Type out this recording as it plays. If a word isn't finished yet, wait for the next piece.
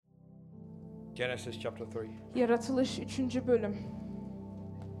Genesis chapter 3. Yaratılış 3. bölüm.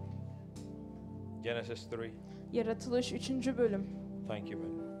 Genesis 3. Yaratılış 3. bölüm. Thank you,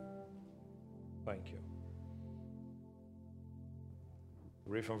 man. Thank you.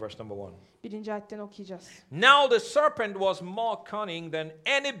 Read from verse number 1. 1. ayetten okuyacağız. Now the serpent was more cunning than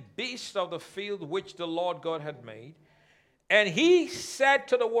any beast of the field which the Lord God had made. And he said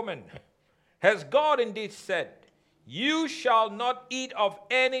to the woman, Has God indeed said, You shall not eat of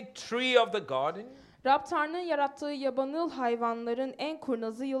any tree of the garden? Rab Tanrı'nın yarattığı yabanıl hayvanların en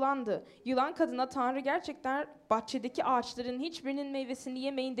kurnazı yılandı. Yılan kadına Tanrı gerçekten bahçedeki ağaçların hiçbirinin meyvesini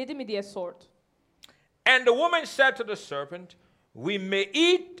yemeyin dedi mi diye sordu. And the woman said to the serpent, We may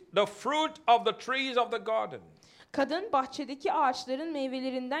eat the fruit of the trees of the garden. Kadın bahçedeki ağaçların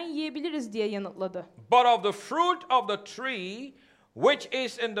meyvelerinden yiyebiliriz diye yanıtladı. But of the fruit of the tree which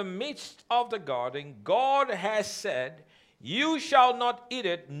is in the midst of the garden, God has said, You shall not eat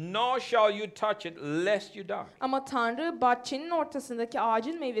it, nor shall you touch it, lest you die. Ama Tanrı bahçenin ortasındaki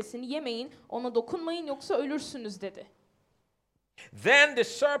ağacın meyvesini yemeyin, ona dokunmayın yoksa ölürsünüz dedi. Then the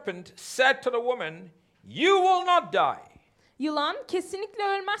serpent said to the woman, You will not die. Yılan kesinlikle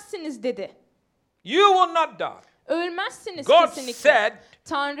ölmezsiniz dedi. You will not die. Ölmezsiniz God kesinlikle. said,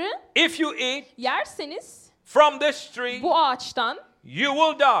 Tanrı If you eat yerseniz from this tree, bu ağaçtan you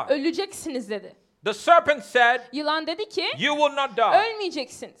will die. öleceksiniz dedi. The serpent said, Yılan dedi ki You will not die.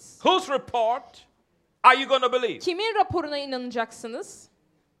 ölmeyeceksiniz. Whose report are you going to believe? Kimin raporuna inanacaksınız?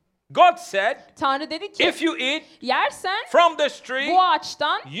 God said, Tanrı dedi ki If you eat yersen from this tree, bu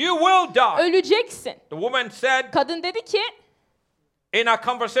ağaçtan you will die. öleceksin. The woman said, Kadın dedi ki in a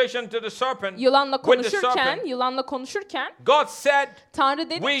conversation to the serpent, yılanla with the serpent, konuşurken God said, Tanrı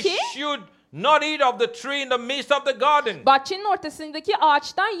dedi we ki should not eat of the tree in the midst of the garden. bahçenin ortasındaki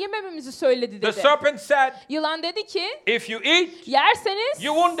ağaçtan yemememizi söyledi The dedi. serpent said, Yılan dedi ki if you eat, yerseniz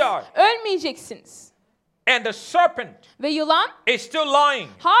you won't die. ölmeyeceksiniz. And the serpent Ve yılan is still lying.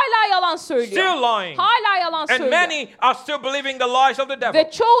 hala yalan söylüyor. Still lying. Hala yalan And söylüyor. many are still believing the lies of the devil.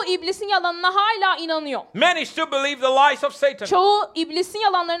 Ve çoğu iblisin yalanına hala inanıyor. Many still believe the lies of Satan. Çoğu iblisin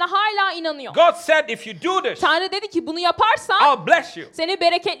yalanlarına hala inanıyor. God said, if you do this, Tanrı dedi ki bunu yaparsan I'll bless you. seni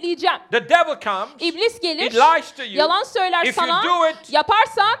bereketleyeceğim. The devil comes, İblis gelir, it lies to you. yalan söyler If you sana, do it,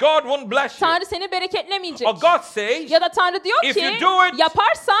 yaparsan God won't bless you. Tanrı seni bereketlemeyecek. Or God says, Ya da Tanrı diyor if ki you do it,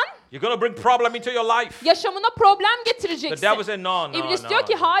 yaparsan you're going to bring problem into your life. yaşamına problem The getireceksin. devil said, no, İblis no, diyor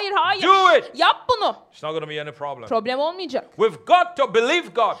ki no. hayır hayır Do it. yap bunu. It's not going to be any problem. Problem olmayacak. We've got to believe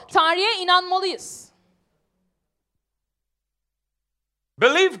God. Tanrı'ya inanmalıyız.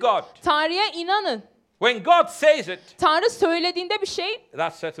 Believe God. Tanrı'ya inanın. When God says it, Tanrı söylediğinde bir şey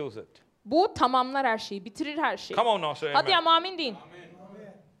that settles it. bu tamamlar her şeyi, bitirir her şeyi. Come on now, say Hadi amen. ama amin deyin.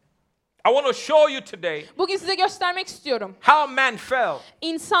 I want to show you today Bugün size göstermek istiyorum. how man fell.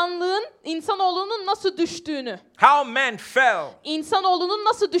 İnsanoğlunun nasıl düştüğünü. How man fell. İnsanoğlunun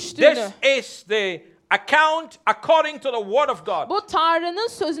nasıl düştüğünü. This is the account according to the word of God. Bu Tanrı'nın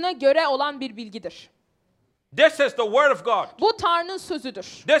sözüne göre olan bir bilgidir. This is the word of God. Bu Tanrı'nın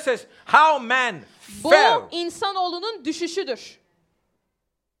sözüdür. This is how man Bu fell. insanoğlunun düşüşüdür.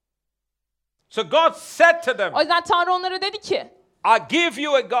 So God said to them, O yüzden Tanrı onlara dedi ki, I give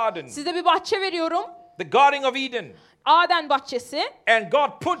you a garden, size bir bahçe veriyorum. the Garden of Eden. Aden bahçesi. And God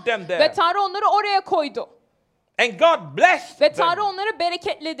put them Ve there. Tanrı onları oraya koydu. And God blessed Ve Tanrı them. onları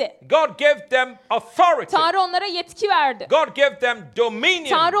bereketledi. God gave them authority. Tanrı onlara yetki verdi. God gave them dominion.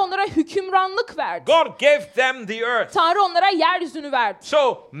 Tanrı onlara hükümranlık verdi. God gave them the earth. Tanrı onlara yeryüzünü verdi.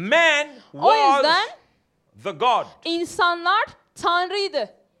 So man O yüzden was the God insanlar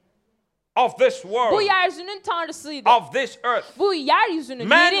Tanrı'ydı. of this Bu world, yeryüzünün tanrısıydı. of this earth. Bu yeryüzünün,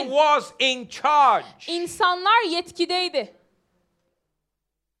 Man yerin. was in charge. İnsanlar yetkideydi.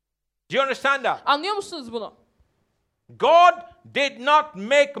 Do you understand that? Anlıyor musunuz bunu? God did not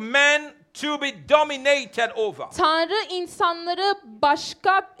make man to be dominated over. Tanrı insanları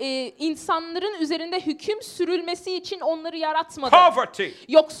insanların üzerinde hüküm sürülmesi için onları yaratmadı. Poverty,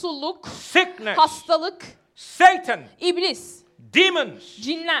 Yoksulluk, sickness, hastalık, Satan, iblis, demons,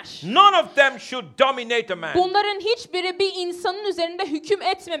 cinler. none of them should dominate a man. Bunların hiçbiri bir insanın üzerinde hüküm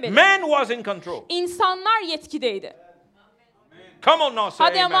etmemeli. Man was in control. İnsanlar yetkideydi. Come on now, say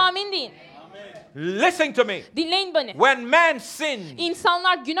Hadi ama amen. amin deyin. Listen to me. Dinleyin beni. When man sinned,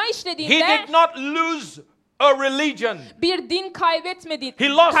 İnsanlar günah he işlediğinde did not lose a religion. bir din He kaybetmediler.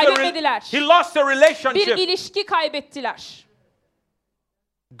 lost a Bir relationship. ilişki kaybettiler.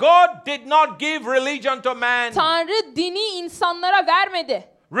 God did not give religion to man. Tanrı dini insanlara vermedi.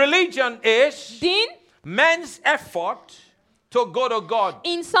 Religion is Din, man's effort to go to God.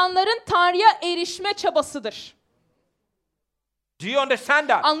 insanların Tanrı'ya erişme çabasıdır. Do you understand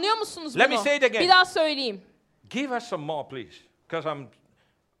that? Anlıyor musunuz Let bunu? me say it again. Bir daha söyleyeyim. Give us some more, please, because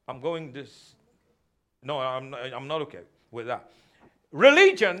I'm going this. No, I'm not okay with that.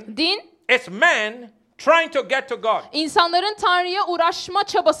 Religion Din, is man trying to get to God. insanların Tanrı'ya uğraşma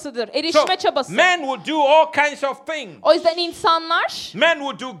çabasıdır, erişme çabası. Men would do all kinds of things. O yüzden insanlar Men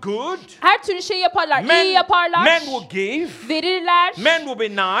would do good. her türlü şey yaparlar, iyi yaparlar, Men would give. verirler, Men would be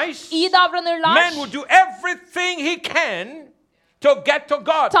nice. iyi davranırlar. Man would do everything he can to get to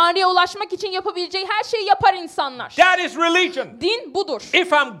God. Tanrı'ya ulaşmak için yapabileceği her şeyi yapar insanlar. That is religion. Din budur.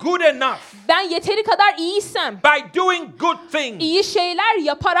 If I'm good enough Ben yeteri kadar iyiysem, by doing good things, iyi şeyler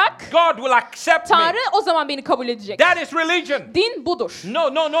yaparak God will accept Tanrı me. o zaman beni kabul edecek. That is religion. Din budur.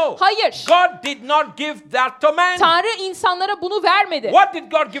 No. Hayır. God did not give that to man. Tanrı insanlara bunu vermedi. What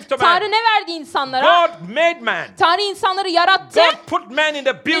did God give to Tanrı man? ne verdi insanlara? God made man. Tanrı insanları yarattı. God put man in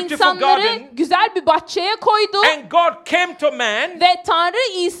a beautiful İnsanları garden. güzel bir bahçeye koydu. And God came to man Ve Tanrı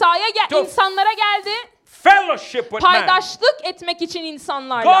To insanlara geldi. fellowship with man. Paydaşlık etmek için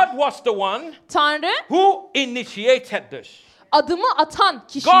insanlarla. God was the one Tanrı who initiated this. adımı atan God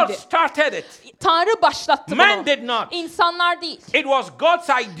kişiydi. started it. Tanrı başlattı Man bunu. did not. İnsanlar değil. It was God's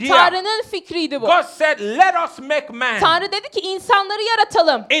idea. Tanrı'nın fikriydi bu. God said, let us make man Tanrı dedi ki insanları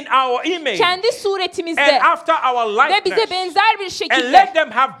yaratalım. in our image Kendi suretimizde. and after our Ve bize likeness benzer bir and şekilde. let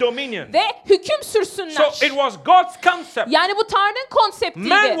them have dominion. Ve hüküm sürsünler. So it was God's concept. Yani bu Tanrı'nın konseptiydi.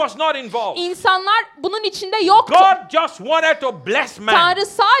 Man was not involved. İnsanlar bunun içinde yoktu. God just wanted to bless man. Tanrı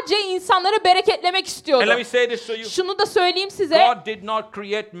sadece insanları bereketlemek istiyordu. And let me say this to you. Şunu da söyleyeyim size. God did not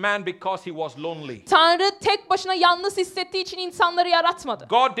create man because he was lonely. Tanrı tek başına yalnız hissettiği için insanları yaratmadı.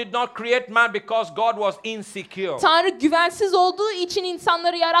 God did not create man because God was insecure. Tanrı güvensiz olduğu için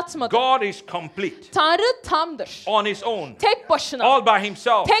insanları yaratmadı. God is complete Tanrı tamdır. on his own, Tek başına. all by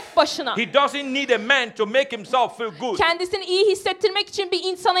himself. Tek başına. He doesn't need a man to make himself feel good. Kendisini iyi hissettirmek için bir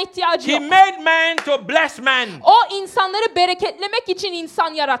insana ihtiyacı He yok. made man to bless man. O insanları bereketlemek için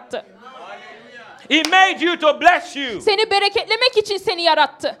insan yarattı. He made you to bless you. Seni bereketlemek için seni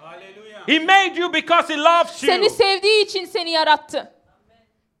yarattı. He made you because he loves you. Seni sevdiği için seni yarattı.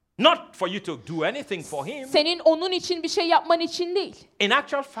 Not for you to do anything for him. Senin onun için bir şey yapman için değil. In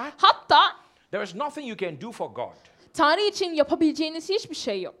actual fact, Hatta there is nothing you can do for God Tanrı için yapabileceğiniz hiçbir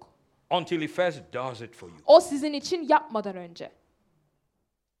şey yok. until he first does it for you. O sizin için yapmadan önce.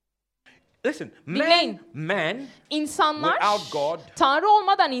 Listen, Dinleyin. man İnsanlar, without God, Tanrı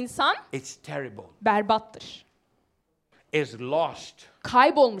olmadan insan it's terrible. berbattır. Is lost.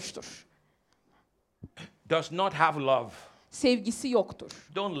 Kaybolmuştur. Does not have love. Sevgisi yoktur.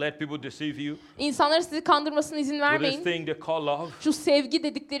 Don't let people deceive you İnsanların sizi kandırmasına izin with this vermeyin. thing they call love. Şu sevgi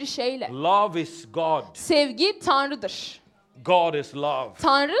dedikleri şeyle. Love is God. Sevgi Tanrı'dır. God is love.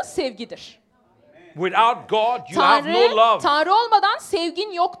 Tanrı sevgidir. Without God, you have no love. Tanrı olmadan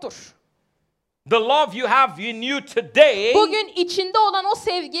sevgin yoktur. The love you have in you today Bugün içinde olan o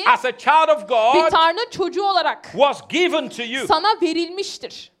sevgi as a child of bir God Tanrı çocuğu olarak was given to you. sana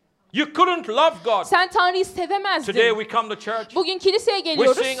verilmiştir. You couldn't love God. Sen Tanrı'yı sevemezdin. Today we come to church. Bugün kiliseye We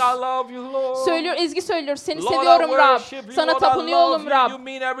geliyoruz. sing, I love you, Lord. Söylüyor, ezgi söylüyoruz. Seni Lord, I seviyorum Rab. worship you. Sana Lord, I tapınıyorum love you. You Rab.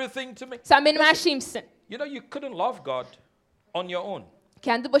 mean everything to me. Sen benim her şeyimsin. You know, you couldn't love God on your own.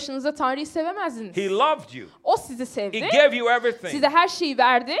 Kendi başınıza Tanrı'yı sevemezdiniz. He loved you. O sizi He sevdi. gave you everything. Size her şeyi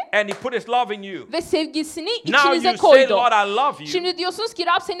verdi. And he put his love in you. Ve sevgisini Now içinize you say, koydu. Lord, I love you. Şimdi diyorsunuz ki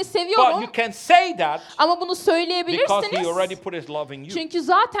Rab seni But seviyorum. you can say that Ama bunu because he söyleyebilirsiniz. already put his love in you. Çünkü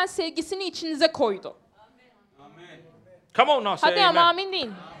zaten sevgisini içinize koydu. Come on now, say Hadi ama amen. amin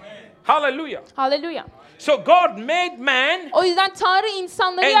deyin. Hallelujah. Haleluya. So God made man O yüzden Tanrı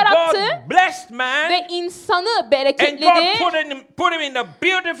insanları and yarattı God blessed man ve insanı and God bereketledi put him in a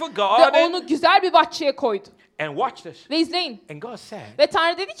beautiful ve garden. onu güzel bir bahçeye koydu. And watch this. Ve izleyin. And God said, Ve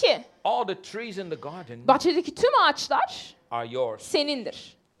Tanrı dedi ki all the trees in the garden bahçedeki tüm ağaçlar are yours,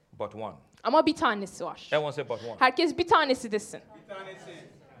 senindir. but one. Ama bir tanesi var. Everyone say but one. Herkes bir tanesi desin.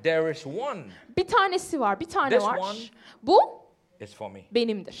 There is one Bir tanesi var, bir tane This var. one Bu is for me.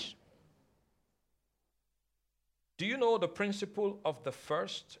 benimdir. Do you know the principle of the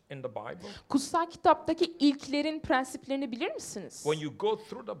first in the Bible? Kutsal kitaptaki ilklerin prensiplerini bilir misiniz? When you go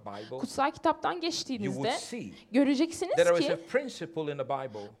through the Bible, Kutsal kitaptan you geçtiğinizde will see göreceksiniz there is ki a principle in the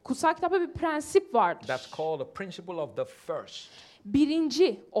Bible kutsal kitapta bir prensip vardır. that's called the principle of the first.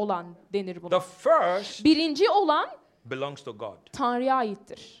 Birinci olan denir buna. The first Birinci olan belongs to God. Tanrı'ya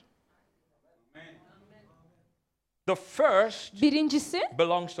aittir. The first Birincisi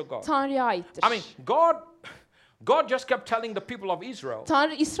belongs to God. Tanrı'ya aittir. I mean, God just kept telling the people of Israel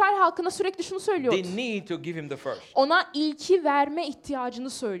Tanrı İsrail halkına sürekli şunu söylüyordu. they need to give him the first. Ona ilki verme ihtiyacını Are you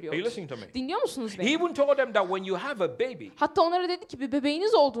söylüyordu. listening to me? Dinliyor musunuz He beni? even told them that when you have a baby, Hatta onlara dedi ki bir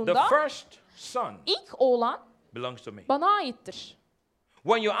bebeğiniz the olduğunda first son ilk oğlan belongs to me. bana aittir.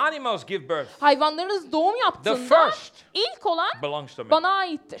 When your animals give birth, Hayvanlarınız doğum the yaptığında first ilk olan belongs to me. bana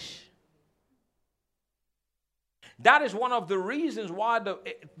aittir. That is one of the reasons why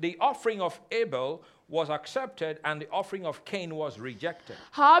the offering of Abel was accepted and the offering of Cain was rejected.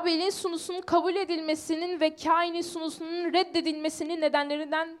 Habil'in sunusunun kabul edilmesinin ve Kain'in sunusunun reddedilmesinin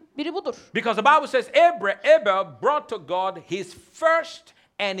nedenlerinden biri budur. Because the Bible says Abel brought to God his first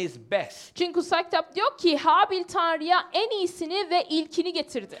and his best. Çünkü kutsal kitap diyor ki Habil Tanrı'ya en iyisini ve ilkini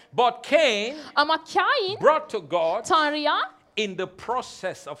getirdi. But Cain Ama Kain brought to God Tanrı'ya in the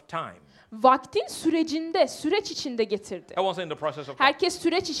process of time. vaktin sürecinde, süreç içinde getirdi. I won't say in the process of time. Herkes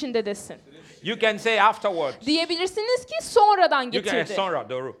süreç içinde desin. You can say afterwards. Diyebilirsiniz ki sonradan You can getirdi. sonra.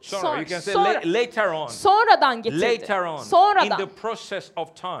 You can say Sonra. later on. Sonradan getirdi. Later on. In Sonradan. the process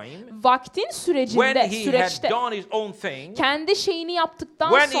of time. Vaktin When sürecinde, he had süreçte. done his own thing. Kendi şeyini yaptıktan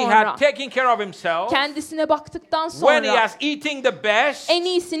When he sonra. had taken care of himself. Kendisine baktıktan When he sonra. has eaten the best. En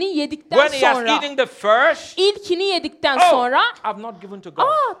iyisini yedikten When he has sonra. eaten the first. İlkini yedikten Oh, sonra. I've not given to God.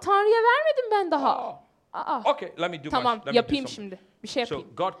 Tanrı'ya vermedim ben daha. Okay, let me do Tamam, let me do yapayım something. şimdi. Bir şey So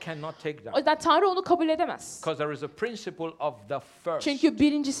yapayım. God cannot take O that. yüzden Tanrı onu kabul edemez. Because there is a principle of the first. Çünkü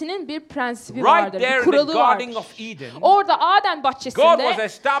birincisinin bir prensibi Right vardır, there bir in the kuralı Garden vardır. of Eden, Orada Adem God was bahçesinde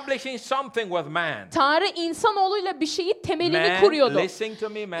establishing something with man. Tanrı insanoğluyla bir şeyi temelini Man, kuruyordu. listen to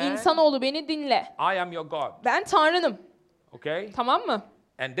me, man. İnsanoğlu beni dinle. I am your God. Ben Tanrı'nım. Okay? Tamam mı?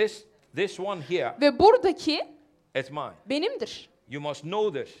 And this one here, Ve buradaki it's mine. benimdir. You must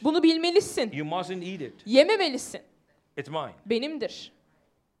know this. Bunu bilmelisin. You mustn't eat it. Yememelisin. It's mine. Benimdir.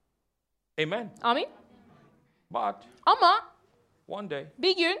 Amen. Amin. But Ama one day,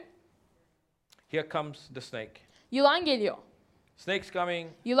 bir gün here comes the snake. yılan geliyor. Snake's coming.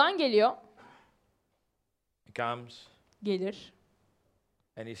 Yılan geliyor. He comes Gelir.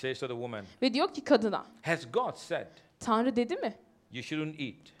 and he says to the woman, Ve diyor ki kadına, has God said Tanrı dedi mi? you shouldn't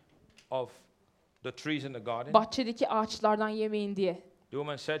eat of the trees in the garden? Bahçedeki ağaçlardan yemeyin diye. The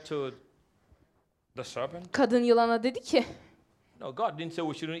woman said to the serpent, Kadın yılana dedi ki, no, God didn't say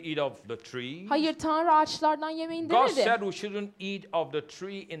we shouldn't eat of the tree. hayır Tanrı ağaçlardan yemeyin God demedi. said we shouldn't eat of the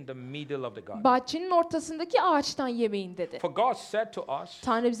tree in the middle of the garden. Bahçenin ortasındaki ağaçtan yemeyin dedi. For God said to us,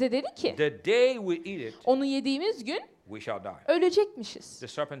 Tanrı bize dedi ki, the day we eat it, onu yediğimiz gün we shall die. ölecekmişiz. The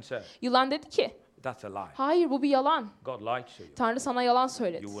serpent said, Yılan dedi ki, that's a lie. hayır bu bir yalan. God lied to you. Tanrı sana yalan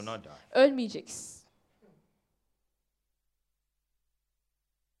söyledi. You will not die. Ölmeyeceksin.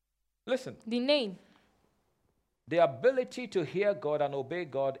 Listen, Dinleyin. the ability to hear God and obey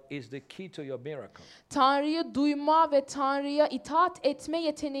God is the key to your miracle. Tanrı'yı duyma ve Tanrı'ya itaat etme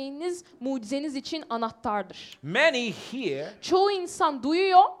yeteneğiniz mucizeniz için anahtardır. Many hear, Çoğu insan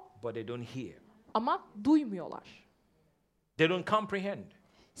duyuyor but they don't hear. ama duymuyorlar. They don't comprehend.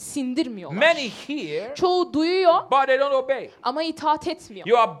 Sindirmiyorlar. Many hear, Çoğu duyuyor but they don't obey. ama itaat etmiyor.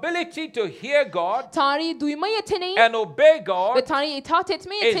 Your ability to hear God Tanrı'yı duyma yeteneği and obey ve God Tanrı'ya itaat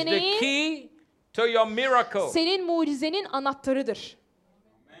etme is the yeteneği key to your miracle. senin mucizenin anahtarıdır.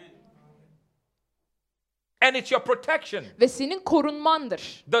 And it's your protection. Ve senin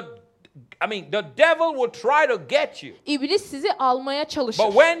korunmandır. The devil will try to get you. İblis sizi almaya çalışır.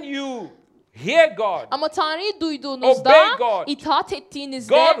 But when you hear God, Ama Tanrı'yı duyduğunuzda, obey God, itaat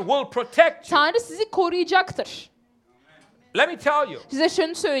ettiğinizde God will protect you. Tanrı sizi koruyacaktır. Let me tell you, Size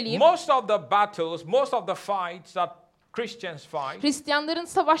şunu söyleyeyim. most of the battles, most of the fights that Christians fight Hristiyanların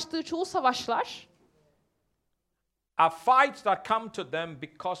savaştığı çoğu savaşlar are fights that come to them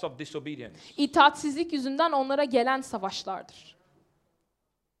because of disobedience. itaatsizlik yüzünden onlara gelen savaşlardır.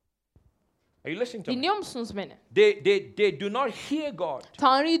 Are you listening to me? Dinliyor musunuz beni? They do not hear God.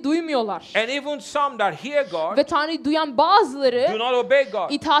 Tanrı'yı duymuyorlar. And even some that hear God Ve Tanrı'yı duyan bazıları do not obey God.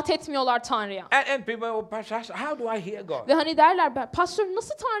 itaat etmiyorlar Tanrı'ya. And people, oh, Pastor, how do I hear God? Ve hani derler, ben Pastör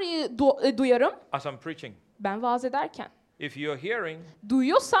nasıl Tanrı'yı duyarım? As I'm preaching. Ben vaaz ederken. If you're hearing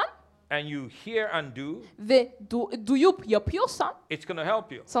Duyuyorsan and you hear and do, ve duyup yapıyorsan it's going to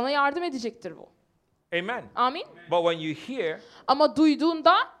help you. sana yardım edecektir bu. Amen. Amin. But when you hear Ama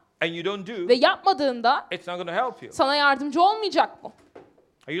duyduğunda and you don't do, ve yapmadığında it's not going to help you. sana yardımcı olmayacak bu.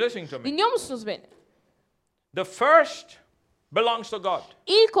 Are you listening to me? Dinliyor musunuz beni? The first belongs to God.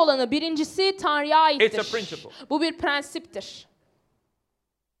 İlk olanı, birincisi Tanrı'ya aittir. It's a principle. Bu bir prensiptir.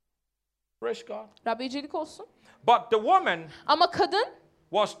 Praise God. Rabbe yücelik olsun. But the woman Ama kadın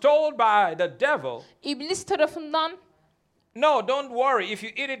was told by the devil, iblis tarafından No, don't worry. If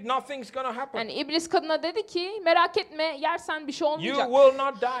you eat it, nothing's going to happen. Yani iblis kadına dedi ki merak etme yersen bir şey You olmayacak. will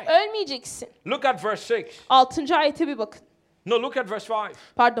not die. Ölmeyeceksin. Look at verse 6. 6. ayete bir bakın. No, look at verse 5.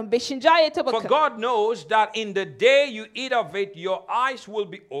 Pardon 5. ayete For bakın. God knows that in the day you eat of it, your eyes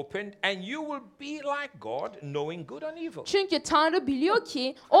will be opened and you will be like God, knowing good and evil. Çünkü Tanrı biliyor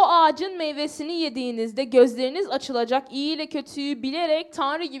ki o ağacın meyvesini yediğinizde gözleriniz açılacak, iyi ile kötüyü bilerek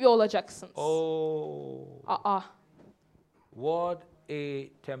Tanrı gibi olacaksınız. Oh, what a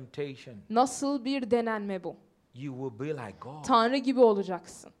temptation. Nasıl bir denenme bu? You will be like God. Tanrı gibi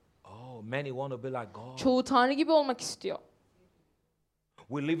olacaksın. Oh, many want to be like God. Çoğu Tanrı gibi olmak istiyor.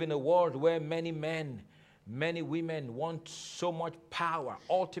 We live in a world where many men, many women want so much power,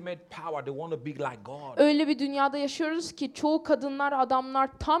 ultimate power. They want to be like God. Öyle bir dünyada yaşıyoruz ki çoğu kadınlar, adamlar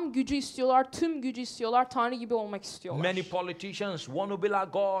tam gücü istiyorlar, tüm gücü istiyorlar, Tanrı gibi olmak istiyorlar. Many politicians want to be like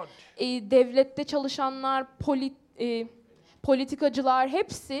God. Devlette çalışanlar, politikacılar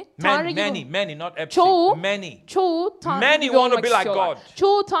hepsi Tanrı gibi. Many, not absolute. Çoğu Tanrı Many gibi want to olmak be like istiyorlar. God.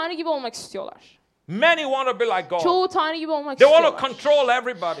 Çoğu Tanrı gibi olmak istiyorlar. Many want to be like God. Çoğu Tanrı gibi olmak They istiyorlar. want to control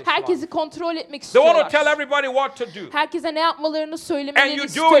everybody. Herkesi kontrol etmek They want to istiyorlar. tell everybody what to do. Herkese ne yapmalarını And söylemelerini you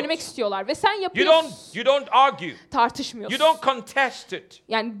do söylemek it. istiyorlar ve sen yapıyorsun. You don't argue. Tartışmıyorsun. You don't contest it.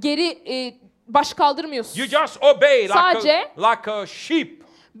 Yani geri baş kaldırmıyorsun. You just obey Sadece like a sheep.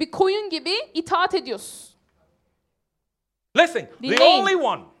 bir koyun gibi itaat ediyorsun. Listen, the Dinleyin. only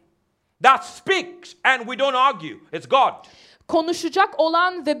one that speaks and we don't argue is God. Konuşacak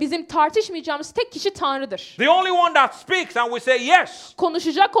olan ve bizim tartışmayacağımız tek kişi Tanrı'dır. The only one that speaks and we say yes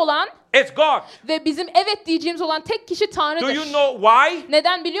Konuşacak olan is God. ve bizim evet diyeceğimiz olan tek kişi Tanrı'dır. Do you know why?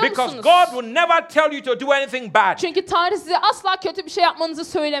 Neden biliyor Because musunuz? God will never tell you to do anything bad. Çünkü Tanrı size asla kötü bir şey yapmanızı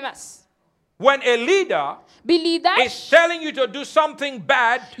söylemez. When a leader Bir lider is telling you to do something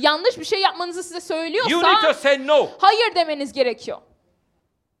bad, yanlış bir şey yapmanızı size you need to söylüyorsa say no. hayır demeniz gerekiyor.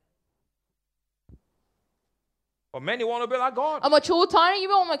 But many want to be like God. Ama çoğu Tanrı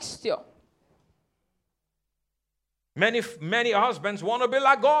gibi olmak istiyor. Many husbands want to be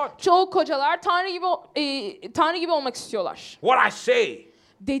like God. Çoğu kocalar Tanrı gibi olmak istiyorlar. What I say,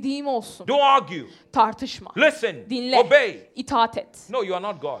 Dediğim olsun. don't argue. Tartışma. Listen, Dinle. obey. İtaat et. No, you are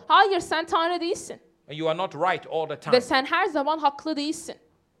not God. Hayır sen Tanrı değilsin. And you are not right all the time. Ve sen her zaman haklı değilsin.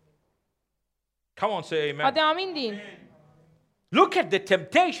 Come on, say amen. Hadi amin deyin. Look at the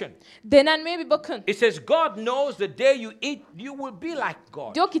temptation. Denenmeye bir bakın. It says God knows the day you eat, you will be like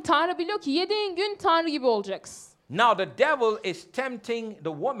God. Diyor ki Tanrı biliyor ki yediğin gün Tanrı gibi olacaksın. Now the devil is tempting the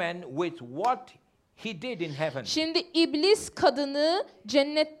woman with what he did in heaven. Şimdi iblis kadını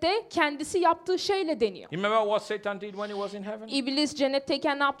cennette kendisi yaptığı şeyle deniyor. You remember what Satan did when he was in heaven? İblis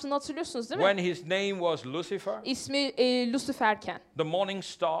cennetteyken ne yaptığını hatırlıyorsunuz değil mi? When his name was Lucifer, İsmi Lucifer'ken. the morning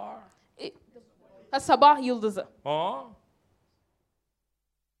star. Sabah yıldızı.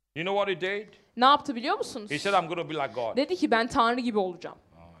 You know what he did? Ne yaptı biliyor musunuz? He said, I'm going to be like God. Dedi ki ben Tanrı gibi olacağım.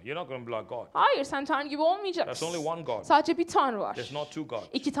 You're not going to be like God. Hayır sen Tanrı gibi There's olmayacaksın. only one God. Sadece bir Tanrı var. There's not two gods.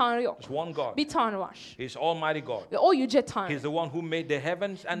 İki Tanrı yok. There's one God. Bir Tanrı var. He's Almighty God. Ve o yüce He's Tanrı. the one who made the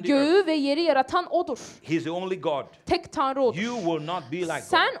heavens and the earth. Göğü ve yeri yaratan odur. He's the only God. Tek Tanrı odur. You will not be like God.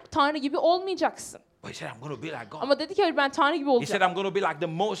 Sen Tanrı gibi olmayacaksın. But he said, I'm going to be like God. Ama dedi ki hayır ben Tanrı gibi He said, olacağım. I'm going to be like the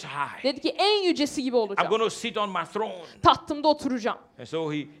Most High. Dedi ki en yücesi gibi I'm olacağım. going to sit on my throne. Tahtımda oturacağım. And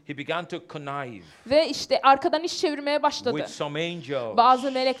so he began to connive Ve işte arkadan iş çevirmeye başladı. with some angels.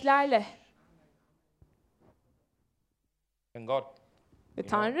 Bazı meleklerle. And God, Ve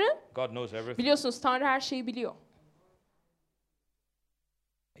Tanrı, God knows everything. biliyorsunuz Tanrı her şeyi biliyor.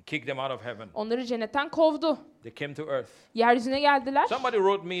 He kicked them out of heaven. Onları cennetten kovdu. They came to earth. Yeryüzüne geldiler. Somebody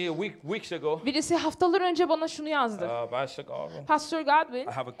wrote me weeks ago. Birisi haftalar önce bana şunu yazdı. Pastor Godwill, Pastör Godwill,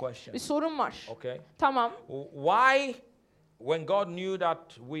 I have a question. bir sorun var. Okay. Tamam. Why, when God knew that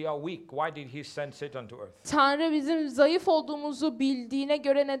we are weak, why did he send Satan to earth? Tanrı bizim zayıf olduğumuzu bildiğine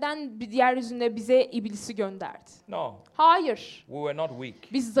göre neden yeryüzünde bize iblisi gönderdi? No, Hayır. we were not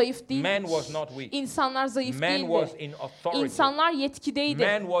weak. Biz zayıf değildik. Man was not weak. İnsanlar zayıf Man was değildi. in authority. İnsanlar yetkideydi.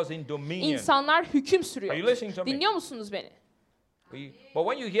 Man was in dominion. İnsanlar hüküm Are you sürüyordu. listening to me? Dinliyor musunuz beni? But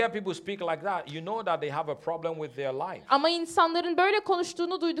when you hear people speak like that, you know that they have a problem with their life. Ama insanların böyle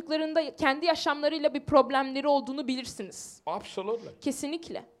konuştuğunu duyduklarında kendi yaşamlarıyla bir problemleri olduğunu bilirsiniz. Absolutely.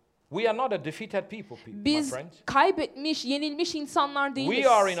 Kesinlikle. We are not a defeated people, my Biz friends. kaybetmiş, yenilmiş insanlar değiliz. We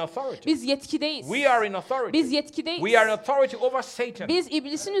are in authority. Biz yetkideyiz. We are in authority. Biz yetkideyiz. We are in authority over Satan. Biz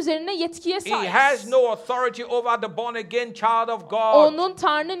iblisin üzerine yetkiye He has sahibiz. no authority over the born again child of God. Onun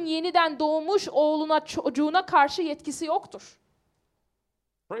Tanrı'nın yeniden doğmuş oğluna, çocuğuna karşı yetkisi yoktur.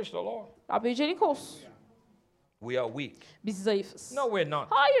 Praise the Lord. Rabbi yücelik olsun. we are weak. Biz zayıfız. No, we're not.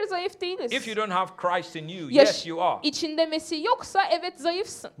 Hayır, zayıf değiliz. If you don't have Christ in you, yes, you are. İçinde Mesih yoksa evet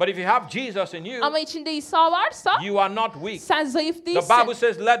zayıfsın. But if you have Jesus in you, Ama içinde İsa varsa you are not weak. sen zayıf The değilsin. Bible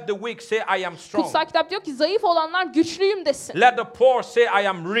says, let the weak say, I am strong. Kutsal kitap diyor ki zayıf olanlar güçlüyüm desin. Let the poor say, I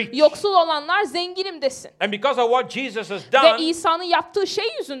am rich. Yoksul olanlar zenginim desin. And because of what Jesus has Ve done, İsa'nın yaptığı şey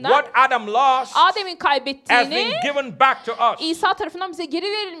yüzünden what Adam lost Adem'in has kaybettiğini been given back to us. İsa tarafından bize geri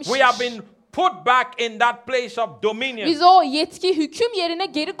verilmiştir. We have been put back in that place of dominion. Biz o yetki, hüküm yerine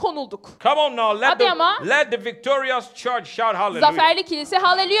geri konulduk. Come on now, Hadi ama. let the victorious church shout hallelujah. Zaferli kilise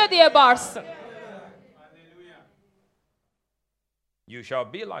haleluya diye bağırsın. You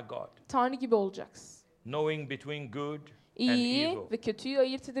shall be like God, Tanrı gibi olacaksın. knowing between good and İyiyi evil. ve kötüyü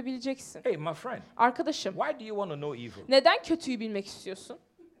ayırt edebileceksin. Hey, my friend, Arkadaşım, why do you want to know evil? neden kötüyü bilmek istiyorsun?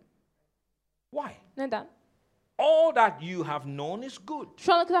 Why? Neden? All that you have known is good.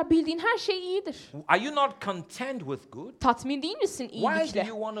 Şu ana kadar bildiğin her şey iyidir. Are you not content with good? Tatmin değil misin Why do iyilikle?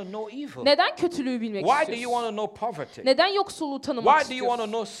 you want to know evil? Neden kötülüğü bilmek Why do you istiyorsun? want to know poverty? Neden yoksulluğu tanımak Why do you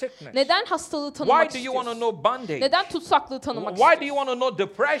want to istiyorsun? know sickness? Neden hastalığı tanımak Why do you want to istiyorsun? know bondage? Neden tutsaklığı tanımak Why do you istiyorsun? want to know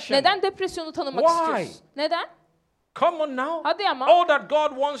depression? Neden depresyonu tanımak Why? istiyorsun? Neden? Come on now. Hadi ama. All that God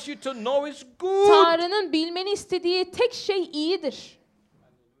wants you to know is good. Tanrı'nın bilmeni istediği tek şey iyidir.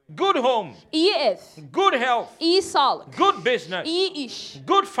 Good home, İyi ev, good health, iyi sağlık, good business, iyi iş,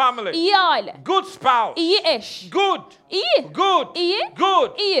 good family, iyi aile, good spouse, iyi eş, good, iyi, good, iyi,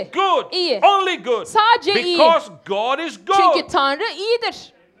 good, iyi, good, iyi. only good. Sadece iyi. Because God is good. Çünkü Tanrı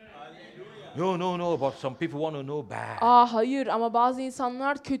iyidir. No, but some people want to know bad. Hayır ama bazı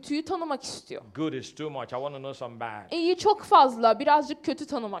insanlar kötüyü tanımak istiyor. Good is too much. I want to know some bad. İyi çok fazla, birazcık kötü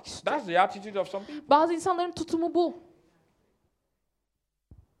tanımak istiyor. That's the attitude of some people. Bazı insanların tutumu bu.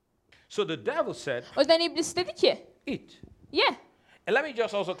 So the devil said, O yüzden iblis dedi ki, eat. ye. And let me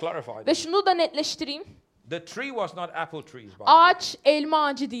just also clarify Ve this. şunu da netleştireyim. The tree was not apple trees, by the way. Ağaç elma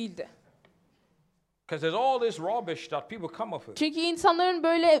ağacı değildi. Because there's all this rubbish that people come up with. Çünkü insanların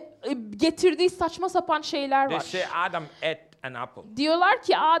böyle getirdiği saçma sapan şeyler They var. say Adam ate an apple. Diyorlar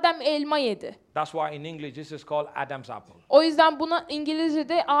ki Adem elma yedi. That's why in English this is called Adam's apple. O yüzden buna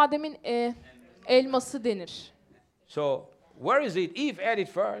İngilizce'de Adem'in elması denir. So where is it? Eve ate it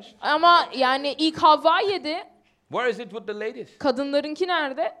first. Ama yani ilk Havva yedi. Where is it with the ladies? Kadınlarınki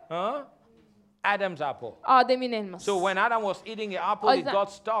nerede? Huh? Adam's apple. Adem'in elması. So when Adam was eating the O apple, it yüzden- got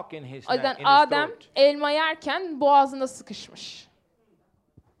stuck in his O yüzden in his Adem throat. elma yerken boğazına sıkışmış.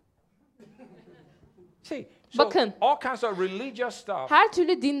 See, so Bakın. all kinds of religious stuff. Her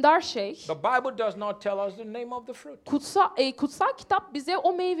türlü dindar şey, The Bible does not tell us the name of the fruit. kutsal kitap bize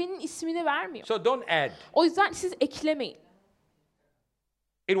o meyvenin ismini vermiyor. So don't add. O yüzden siz eklemeyin.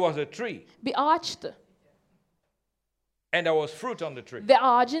 It was a tree, Bir ağaçtı and there was fruit on the tree. ve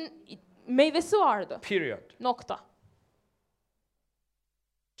ağacın meyvesi vardı. Period. Nokta.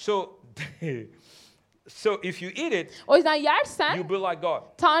 So, so if you eat it, O yüzden yersen you be like God.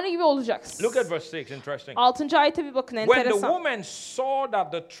 Tanrı gibi olacaksın. Look at verse 6. Interesting. 6. ayete bir bakın, When the enteresan. woman saw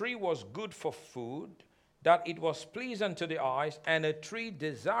that the tree was good for food, that it was pleasant to the eyes, and a tree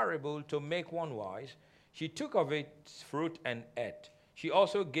desirable to make one wise, she took of its fruit and ate. She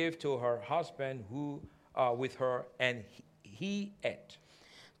also gave to her husband who with her, and he ate.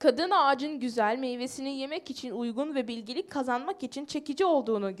 Kadın ağacın güzel meyvesini yemek için uygun ve bilgelik kazanmak için çekici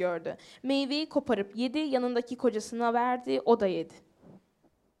olduğunu gördü. Meyveyi koparıp yedi, yanındaki kocasına verdi, o da yedi.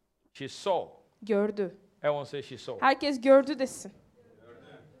 She saw. Gördü. Everyone say she saw. Herkes gördü desin.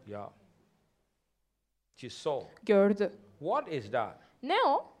 Yeah. She saw. Gördü. What is that? Ne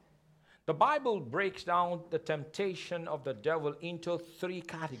o? The Bible breaks down the temptation of the devil into three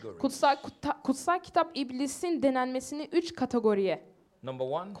categories. Kutsal kitap iblisin denenmesini 3 kategoriye Number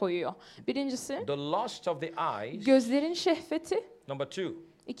one, koyuyor. Birincisi the lust of the eyes. gözlerin şehveti. Number two,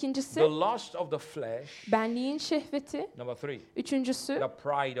 İkincisi the lust of the flesh. benliğin şehveti. Number three, Üçüncüsü the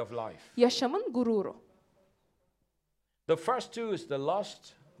pride of life. yaşamın gururu. The first two is the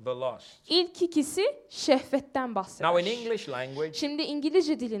lust. İlk ikisi şehvetten bahseder. Now in English language, Şimdi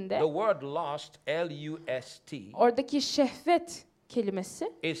İngilizce dilinde the word lust, L-U-S-T, oradaki şehvet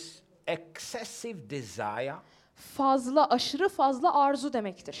kelimesi is excessive desire fazla, aşırı fazla arzu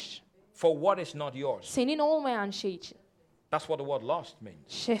demektir. for what is not yours. Senin olmayan şey için. That's what the word lust means.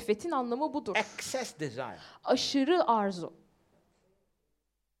 Şehvetin anlamı budur. Excess desire. Aşırı arzu.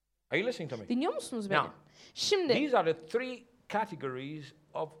 Are you listening to me? Dinliyor musunuz beni? Now, Şimdi these are the three categories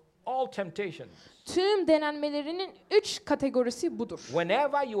of all temptations. tüm denenmelerinin 3 kategorisi budur.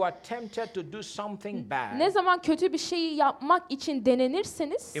 Whenever you are tempted to do something bad, Ne zaman kötü bir şeyi yapmak için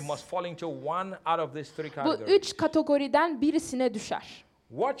denenirseniz it must fall into one out of these three bu categories. 3 kategoriden birisine düşer.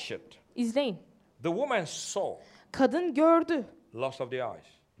 Watch it. İzleyin. The woman saw, Kadın gördü, lust of the eyes,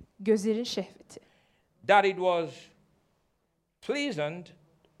 gözlerin şehveti. that it was pleasant.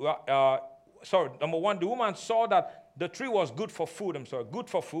 Number one, the woman saw that the tree was good for food. Good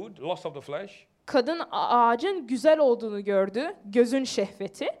for food, lust of the flesh. Kadın ağacın güzel olduğunu gördü, gözün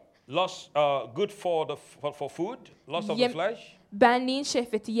şehveti. Lust, good for food, lust of the flesh. Benliğin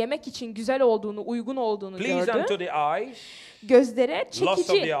şehveti, yemek için güzel olduğunu, uygun olduğunu Pleasant gördü. to the eyes, Gözlere lust of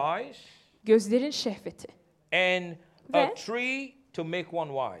çekici, the eyes, gözlerin şehveti. and a Ve- tree to make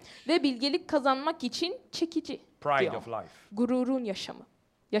one wise. Ve bilgelik kazanmak için çekici Pride diyor. of life. Gururun yaşamı.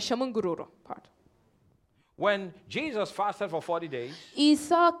 Yaşamın gururu, pardon. When Jesus fasted for 40 days,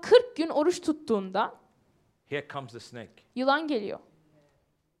 İsa 40 gün oruç tuttuğunda here comes the snake, yılan geliyor.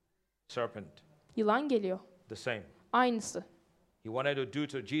 serpent, Yılan geliyor. the same. Aynısı. He wanted to do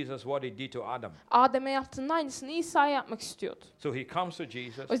to Jesus what he did to Adam. Adem'e yaptığının aynısını İsa'ya yapmak istiyordu. So he comes to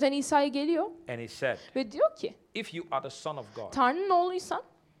Jesus O yüzden İsa'ya geliyor and he said, ve diyor ki, if you are the Son of God, Tanrı'nın oğluysan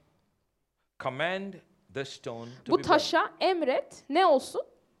command the stone to bu be bread. taşa emret, ne olsun?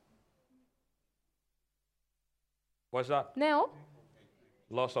 What's that? Ne o?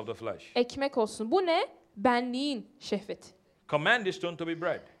 Lust of the flesh. Ekmek olsun. Bu ne? Benliğin şehveti. Command the stone to be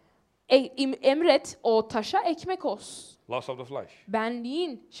bread. Emret o taşa ekmek olsun. Lust of the flesh.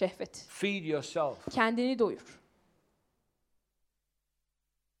 Benliğin şehveti. Feed yourself. Kendini doyur.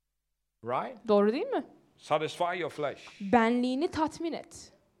 Right? Doğru değil mi? Satisfy your flesh. Benliğini tatmin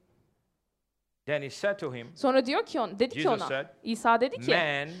et. Then he said to him, Sonra diyor ki dedi ki Jesus ona, said, İsa dedi ki,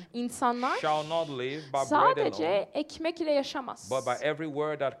 man insanlar shall not live by bread sadece alone, ekmek ile yaşamaz. but by every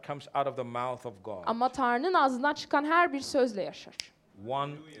word that comes out of the mouth of God. Ama Tanrı'nın ağzından çıkan her bir sözle yaşar.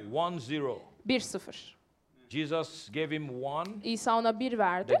 1-0. 1-0. Jesus gave him 1. İsa ona 1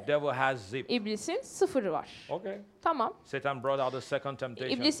 verdi. The devil has zip. İblisin 0'ı var. Okay. Tamam. Satan brought out the second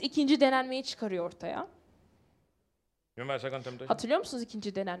temptation. İblis ikinci denenmeyi çıkarıyor ortaya. Remember the second temptation? Hatırlıyor musunuz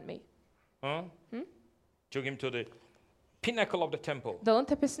ikinci denenmeyi? Huh? Took him to the pinnacle of the temple. Dağın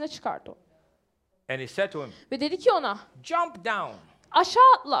tepesine çıkardı o. And he said to him, Ve dedi ki ona, jump down. aşağı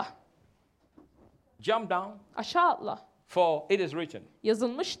atla. Jump down. Aşağı atla. For it is written,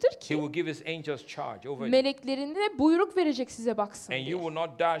 Yazılmıştır he ki will give his angels charge over you. meleklerine buyruk verecek size baksın And you diye. will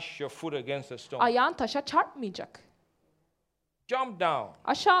not dash your foot against a stone. Ayağın taşa çarpmayacak. Jump down.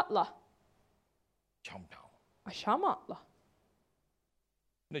 Aşağı atla. Jump down. Aşağı mı atla?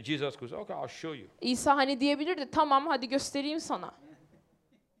 No, Jesus goes, okay, I'll show you. İsa hani diyebilirdi, tamam hadi göstereyim sana.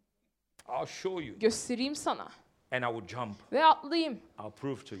 I'll show you. Göstereyim sana. And I will jump. Ve atlayayım. I'll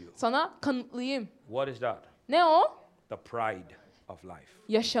prove to you. Sana kanıtlayayım. What is that? Ne o? The pride of life.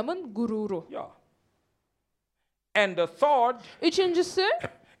 Yaşamın gururu. Yeah. And the third, Üçüncüsü,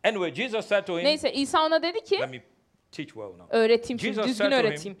 anyway, Jesus said to him, neyse İsa ona dedi ki, let me teach well now. öğreteyim şimdi, Jesus düzgün said to him,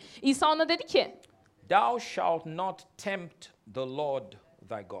 öğreteyim. İsa ona dedi ki, Thou shalt not tempt the Lord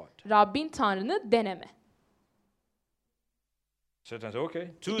thy God. Rabbin Tanrı'nı deneme. Satan said, okay,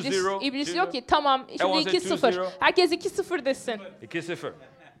 İblis, 2-0. İblis diyor ki tamam şimdi Everyone say 2-0. 2-0. Herkes 2-0 desin. 2-0.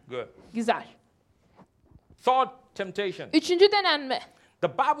 Good. Güzel. Third temptation. Üçüncü denenme.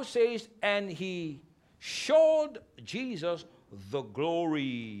 The Bible says, and he showed Jesus the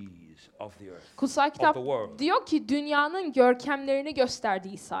glories of the earth. Kutsal kitap the world. diyor ki dünyanın görkemlerini gösterdi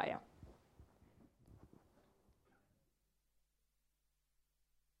İsa'ya.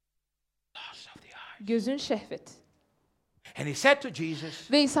 Lust of the eye. Gözün şehveti. And he said to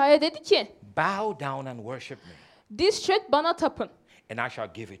Jesus, Ve İsa'ya dedi ki, bow down and worship me, diz çök bana tapın and I shall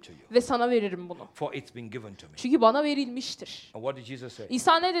give it to you. ve sana veririm bunu. For it's been given to me. Çünkü bana verilmiştir. And what did Jesus say?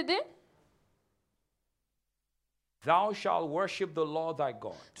 İsa ne dedi? Thou shalt worship the Lord thy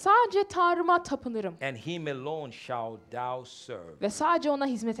God, Sadece Tanrı'ma tapınırım and him alone shalt thou serve. ve sadece ona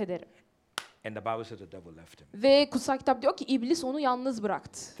hizmet ederim. And the Bible says the devil left him. Ve kutsal kitap diyor ki iblis onu yalnız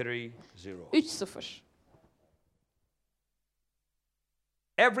bıraktı. 3-0. 3-0.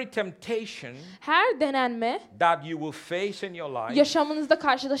 Every temptation Her denenme, that you will face in your life yaşamınızda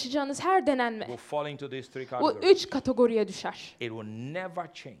karşılaşacağınız her denenme will fall into these three bu categories. 3 kategoriye düşer. It will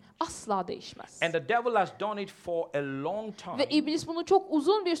never change. Asla değişmez. And the devil has done it for a long Ve time. iblis bunu çok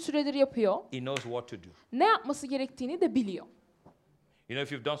uzun bir süredir yapıyor. He knows what to do. Ne yapması gerektiğini de biliyor. You know,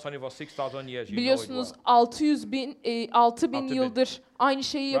 if you've done something for 6,000 years, you Biliyorsunuz know it 6000 6000 yıldır aynı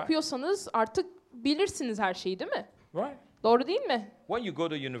şeyi Right. yapıyorsanız artık bilirsiniz her şeyi değil mi? well. Right? Doğru değil mi? When you go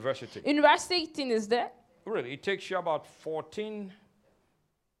to university, Üniversiteye gittiğinizde really, it takes you about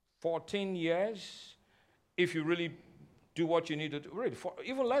 14 years if you really do what you need to do. Really,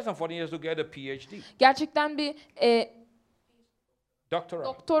 even less than 14 years to get a PhD. gerçekten bir Doctorate.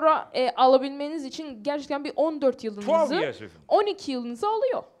 Doktora alabilmeniz için gerçekten bir 14 12 yılınızı, years even. 12 yılınızı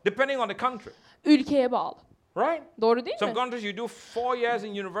alıyor. Depending on the country. Ülkeye bağlı. Right? Doğru değil Some mi? countries you do 4 years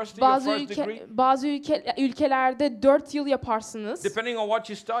in university, your first degree. Bazı ülkelerde 4 yıl yaparsınız. Depending on what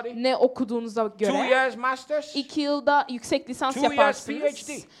you study. Ne okuduğunuza 2 göre. years masters. 2 yılda yüksek lisans 2 years yaparsınız.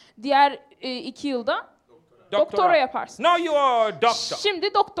 PhD. Diğer 2 yılda doktora yaparsınız. Now you are a doctor.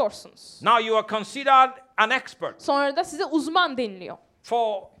 Şimdi doktorsunuz. Now you are considered an expert Sonra da size uzman deniliyor.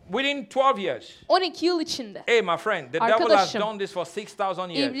 for within 12 years. 12 yıl içinde. Hey my friend, the devil has Arkadaşım, done this for 6,000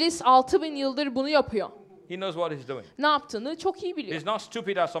 years. İblis 6000 yıldır bunu yapıyor. He knows what he's doing. Ne yaptığını çok iyi biliyor. He's not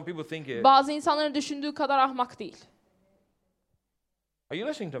stupid as some people think he is. Bazı insanların düşündüğü kadar ahmak değil. Are you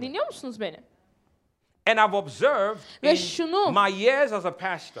listening to me? Dinliyor musunuz beni? And I've observed Ve in şunu my years as a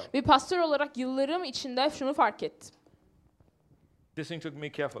pastor. bir pastör olarak yıllarım içinde şunu fark ettim. Listen to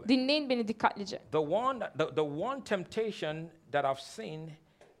me carefully. Dinleyin beni dikkatlice. The one temptation that I've seen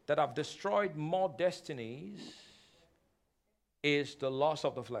that I've destroyed more destinies is the loss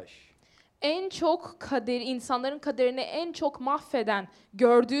of the flesh. En çok insanların kaderini en çok mahveden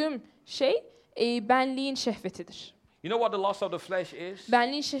gördüğüm şey benliğin şehvetidir. You know what the loss of the flesh is?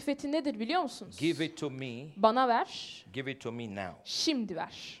 Benliğin şehveti nedir biliyor musunuz? Give it to me. Bana ver, Give it to me now. şimdi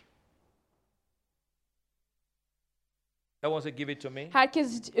ver. Everyone say give it to me.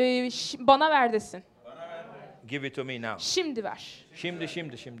 Herkes bana ver desin. Give it to me now. Şimdi ver. Şimdi.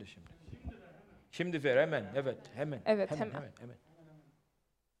 Şimdi ver hemen. Evet, hemen. Evet, hemen.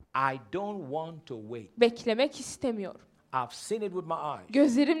 I don't want to wait. Beklemek istemiyorum. I've seen it with my eyes.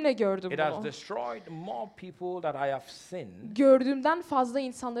 Gözlerimle gördüm It has bunu. destroyed more people that I have seen Gördüğümden fazla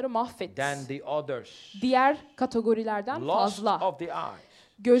insanları mahvetti. than the others. Diğer kategorilerden Lost fazla. of the eyes.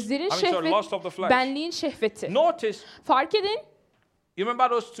 Gözlerin lost of the şehveti, flesh. benliğin şehveti. Notice, Fark edin, you remember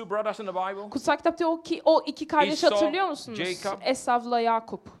those two brothers in the Bible? kutsal kitapta o iki kardeş Esau, hatırlıyor musunuz? Jacob. Esav'la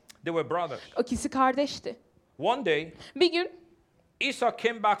Yakup. They were brothers. O ikisi kardeşti. One day, Bir gün Esau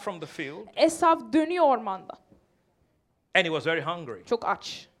came back from the field Esav dönüyor ormanda. and he was very hungry. Çok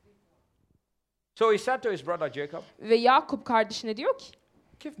aç. So he said to his brother Jacob, Ve Yakup kardeşine diyor ki,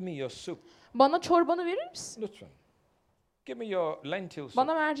 give me your soup. bana çorbanı verir misin? Listen, give me your lentil soup.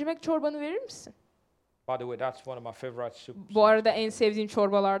 Bana mercimek çorbanı verir misin? By the way, that's one of my favorite soups. Bu arada en sevdiğim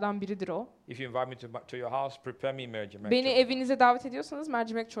çorbalardan biridir o. If you invite me to your house, prepare me mercimek. Beni evinize davet ediyorsanız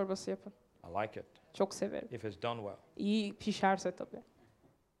mercimek çorbası yapın. I like it, Çok severim. if it's done well. İyi pişerse tabii.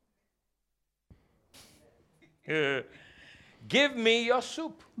 Give me your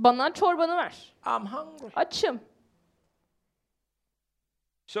soup. Bana çorbanı ver. I'm hungry. Açım.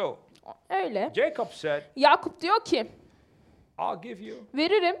 So, Öyle. Jacob said, Yakup diyor ki, I'll give you,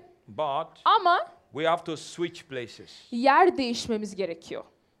 veririm but ama we have to switch places. yer değişmemiz gerekiyor.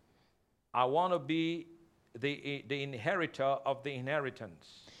 I want to be the inheritor of the inheritance.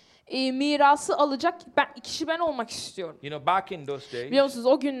 Mirası alacak kişi ben olmak istiyorum. You know, back in those days, Biliyor musunuz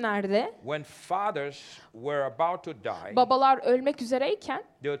o günlerde when fathers were about to die, babalar ölmek üzereyken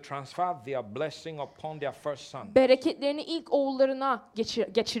they would transfer their blessing upon their first son. bereketlerini ilk oğullarına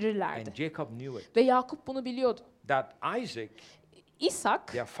geçirirlerdi. And Jacob knew it. Ve Yakup bunu biliyordu. That Isaac, İshak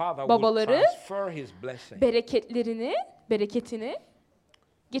their father, would babaları transfer his blessing. bereketini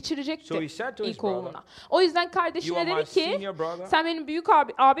geçirecekti So he said to his ilk brother, oğluna. O yüzden You kardeşine are my dedi ki, senior brother. sen benim büyük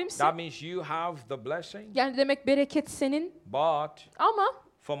abimsin. That means you have the blessing. Yani demek bereket senin But ama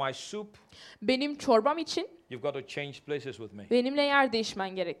for my soup, benim çorbam için you've got to change places with me. benimle yer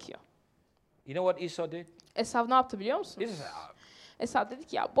değişmen gerekiyor. You know what Esau did? Esav ne yaptı biliyor He musunuz? said, Esav dedi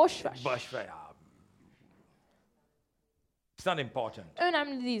ki ya boş ver. boş ver ya. It's not important.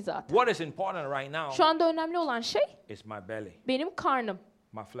 Önemli değil zaten. What is important right now Şu anda önemli olan şey is my belly, benim karnım,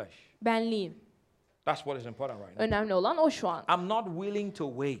 my flesh. benliğim. That's what is important right now. Önemli olan o şu an. I'm not willing to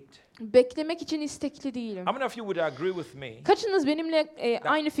wait. Beklemek için istekli değilim. How many of you would agree with me? Kaçınız benimle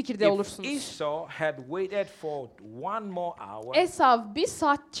aynı fikirde If olursunuz? Esau had waited for one more hour, Esav bir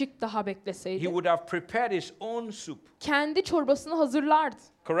saatçik daha he bekleseydi would have prepared his own soup. kendi çorbasını hazırlardı.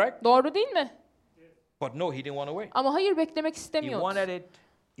 Correct? Doğru değil mi? But no, he didn't want to wait. Ama hayır beklemek He istemiyordu. wanted it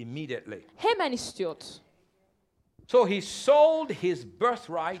immediately. Hemen istiyordu. So he sold his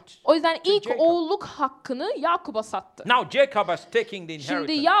birthright. O yüzden ilk Jacob. oğulluk hakkını Yakup'a sattı. Now Jacob has taken the Şimdi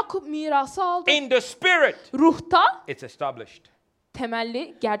inheritance. Yakup mirası aldı. In the spirit, Ruhta it's established.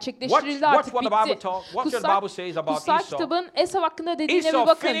 temelli gerçekleştirildi artık what the Bible bitti. what the Bible says about Kutsal Esau. kitabın Esav hakkında dediğine bir Esau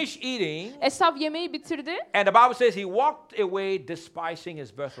bakın. finished eating, Esav yemeği bitirdi and the Bible says he walked away despising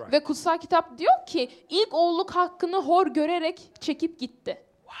his birthright. ve kutsal kitap diyor ki ilk oğulluk hakkını hor görerek çekip gitti.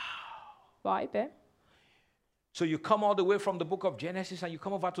 Vay be. So you come all the way from the book of Genesis and you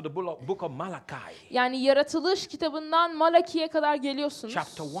come over to the book of Malachi. Yani yaratılış kitabından Malaki'ye kadar geliyorsunuz.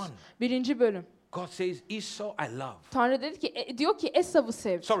 Chapter 1. 1. bölüm. God says, Esau I love. Tanrı dedi ki, diyor ki Esav'ı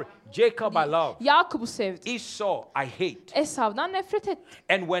sevdi. Sorry, Jacob I love. Yakup'u sevdi. Esau I hate. Esav'dan nefret etti.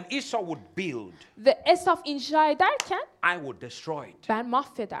 And when Esau would build, Ve Esav inşa ederken I would destroy it. ben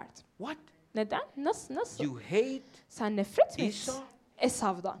mahvederdim. What? Neden? Nasıl? You hate Sen nefret mi ettin? Esau?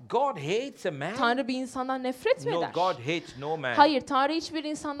 Esav'dan. God hates a man? Tanrı bir insandan nefret mi No, eder? God hates no man. Hayır, Tanrı hiçbir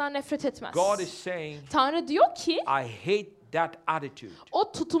insandan nefret etmez. God is saying, Tanrı diyor ki, I hate that attitude.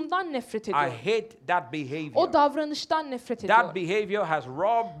 o tutumdan nefret I ediyor. hate that behavior. O davranıştan nefret ediyor. That behavior has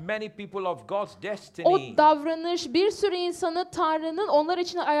robbed many people of God's O destiny. davranış bir sürü insanı Tanrı'nın onlar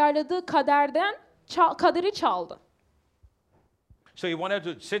için ayarladığı kaderi çaldı. So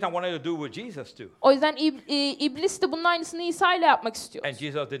Satan wanted to do what Jesus do. O yüzden iblis de bunun aynısını İsa ile yapmak istiyor. And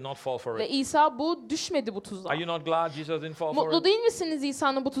Jesus did not fall for Ve it. İsa düşmedi bu tuzağa. Are you not glad Jesus didn't fall for Mutlu it? değil misiniz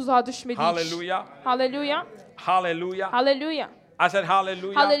İsa'nın bu tuzağa düşmediği için? Hallelujah. Hallelujah. Hallelujah. Hallelujah. I said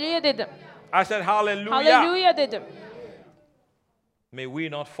hallelujah. Hallelujah dedim. I said hallelujah. Hallelujah dedim. May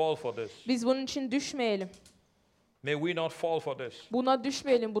we not fall for this. Biz bunun için düşmeyelim. May we not fall for this. Buna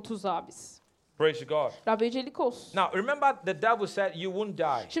düşmeyelim bu tuzağa biz. Praise God. Rabbe yücelik olsun. Now remember the devil said you won't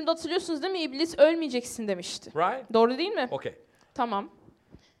die. Şimdi hatırlıyorsunuz değil mi? İblis ölmeyeceksin demişti. Right? Doğru değil mi? Okay. Tamam.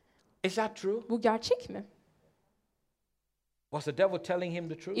 Is that true? Bu gerçek mi? Was the devil telling him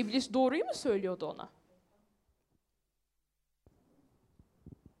the truth? İblis doğruyu mu söylüyordu ona?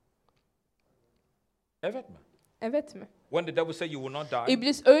 Evet mi? Evet mi? When the devil said you will not die.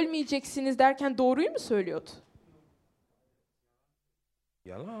 İblis ölmeyeceksiniz derken doğruyu mu söylüyordu?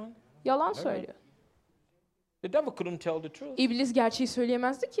 Yalan. Yalan söylüyor. The devil couldn't tell the truth. İblis gerçeği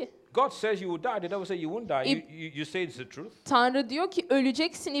söyleyemezdi ki. God says you will die. The devil says you won't die. You say it's the truth. Tanrı diyor ki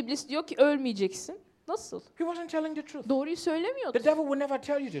öleceksin, İblis diyor ki ölmeyeceksin. Nasıl? He wasn't telling the truth. Doğruyu söylemiyordu. The devil will never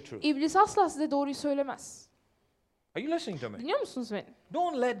tell you the truth. İblis asla size doğruyu söylemez. Are you listening to me? Dinliyor musunuz beni?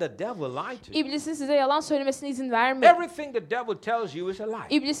 Don't let the devil lie to you. İblisin size yalan söylemesine izin vermeyin. Everything the devil tells you is a lie.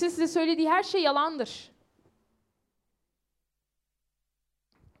 İblisin size söylediği her şey yalandır.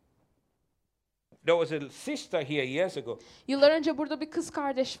 There was a sister here years ago. Yıllar önce burada bir kız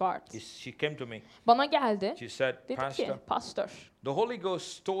kardeş vardı. She came to me. Bana geldi. She said, Dedi Pastor, ki, Pastör, the Holy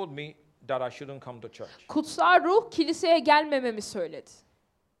Ghost told me that I shouldn't come to church. kutsal ruh kiliseye gelmememi söyledi.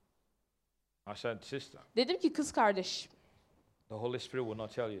 I said, sister, Dedim ki kız kardeş, the Holy Spirit will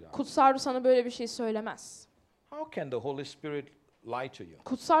not tell you that. kutsal ruh sana böyle bir şey söylemez. How can the Holy Spirit lie to you?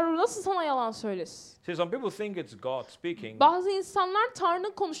 Kutsal ruh nasıl sana yalan söylesin? See, some people think it's God speaking, Bazı insanlar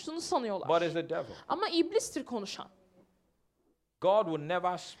Tanrı'nın konuştuğunu sanıyorlar. but it's the devil. Ama iblistir konuşan. God will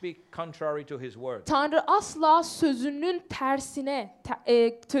never speak contrary to his word. Tanrı asla sözünün tersine,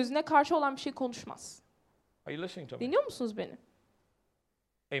 sözüne karşı olan bir şey konuşmaz. Are you listening to me? Dinliyor musunuz beni?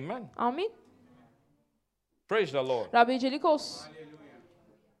 Amen. Amin. Praise the Lord. Rabbe yücelik olsun.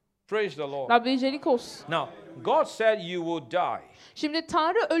 Praise the Lord. Rabbe yücelik olsun. Now, God said you will die Şimdi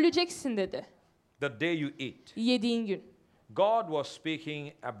Tanrı öleceksin dedi. the day you eat. Yediğin gün. God was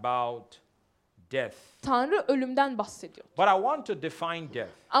speaking about death. Tanrı ölümden bahsediyor. But I want to define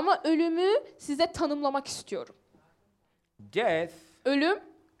death. Ama ölümü size tanımlamak istiyorum. Death, Ölüm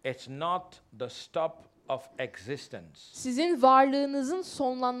it's not the stop of existence. sizin varlığınızın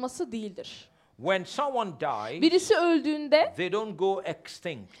sonlanması değildir. When someone dies, Birisi öldüğünde they don't go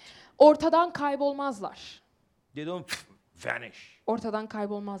extinct. ortadan kaybolmazlar. They don't vanish. Ortadan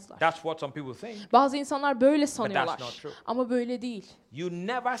kaybolmazlar. That's what some people think. Bazı insanlar böyle not sanıyorlar. true. Ama böyle değil. You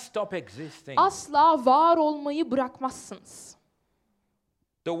never stop existing. Asla var olmayı bırakmazsınız.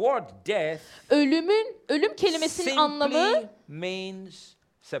 The word death Ölüm kelimesinin anlamı simply means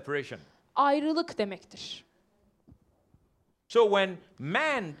separation. ayrılık demektir. So when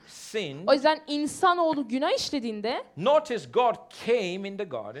man sinned, O yüzden insanoğlu günah işlediğinde notice God came in the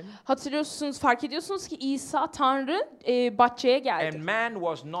garden fark ediyorsunuz ki Tanrı bahçeye and geldi. man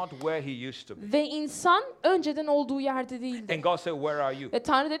was not where he used to be. Ve insan önceden olduğu yerde değildi. And God said, where are you? Ve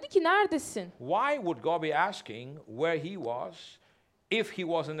Tanrı dedi ki neredesin? Why would God be asking where he was if he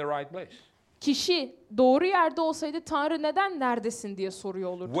was in the right place? Kişi doğru yerde olsaydı Tanrı neden neredesin diye soruyor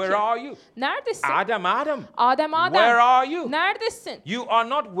olurdu Where ki. are you? Neredesin? Adam. Adem. Where are you? Neredesin? You are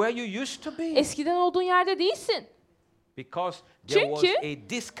not where you used to be. Eskiden olduğun yerde değilsin. Because there was Çünkü a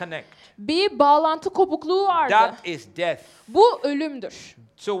disconnect. bir bağlantı kopukluğu vardı. That is death. Bu ölümdür.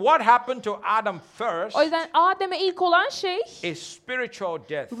 So what happened to Adam first O yüzden Adem'e ilk olan şey is spiritual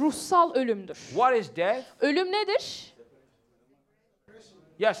death. ruhsal ölümdür. What is death? Ölüm nedir?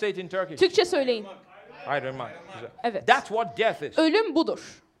 Yeah, say it in Turkish. Türkçe söyleyin. I don't mind. Evet. That's what death is. Ölüm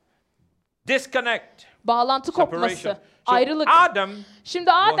budur. Disconnect. Bağlantı kopması, Separation. So ayrılık. Adam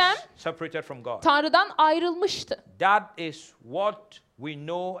Şimdi Adem was separated from God. Tanrı'dan ayrılmıştı. That is what we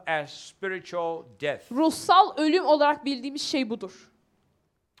know as spiritual death. Ruhsal ölüm olarak bildiğimiz şey budur.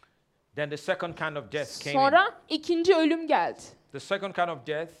 Then the second kind of death came in. Sonra ikinci ölüm geldi. The second kind of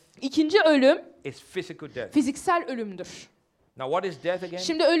death İkinci ölüm is physical death. fiziksel ölümdür. Now what is death again?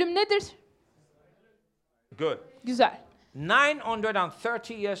 Şimdi ölüm nedir? Good. Güzel. 930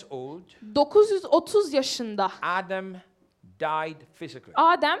 years old, 930 yaşında Adam died physically.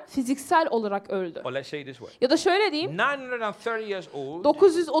 Adem fiziksel olarak öldü. Or let's say it this way. Ya da şöyle diyeyim, 930 years old,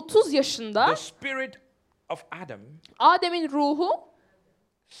 930 yaşında the spirit of Adam Adem'in ruhu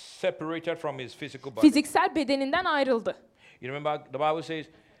separated from his physical body. fiziksel bedeninden ayrıldı. You remember the Bible says,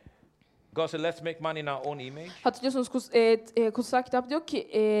 God said, let's make man in our own image. Hatırlıyorsunuz kutsal kitap diyor ki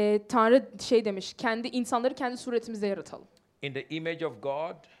Tanrı şey demiş, kendi insanları kendi suretimizde yaratalım. In the image of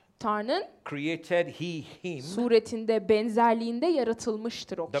God, Tanrı'nın created he him. suretinde, benzerliğinde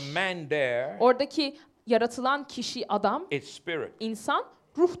yaratılmıştır o The kişi. man there Oradaki yaratılan kişi adam, is spirit. insan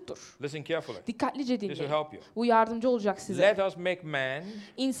ruhtur. Listen carefully. Dikkatlice This will dinleyin. help you. Bu yardımcı olacak size. Let us make man,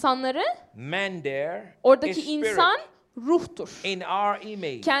 İnsanları, man there oradaki is spirit. insan ruhtur. In our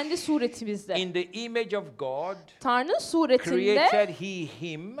image. Kendi suretimizde. In the image of God, Tanrı'nın suretinde created he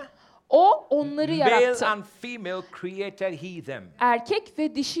him. o onları Male yarattı. and female created he them. Erkek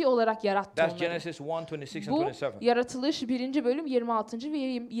ve dişi olarak yarattı That's onları. Genesis 1, 26 Bu and 27. yaratılış 1. bölüm 26. ve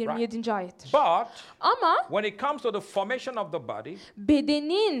 27. ayettir. But Ama when it comes to the formation of the body,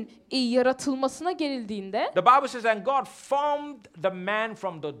 bedenin yaratılmasına gelindiğinde the Bible says, and God formed the man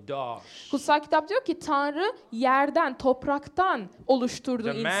from the dust. kutsal kitap diyor ki Tanrı yerden, topraktan oluşturdu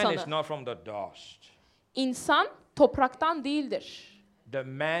The man is insanı. not from the dust. İnsan topraktan değildir. The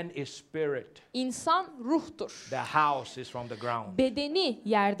man is spirit. İnsan ruhtur. The house is from the ground. Bedeni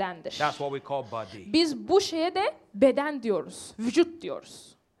yerdendir. That's what we call body. Biz bu şeye de beden diyoruz, vücut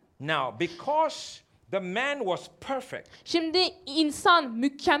diyoruz. Now, because the man was perfect, Şimdi insan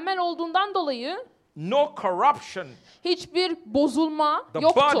mükemmel olduğundan dolayı no corruption, hiçbir bozulma the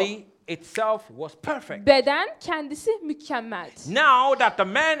yoktu. body itself was perfect. Beden kendisi mükemmeldi. Now that the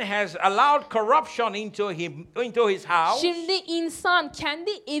man has allowed corruption into his house, Şimdi insan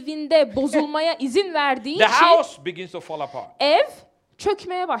kendi evinde bozulmaya izin verdiği the için house begins to fall apart. ev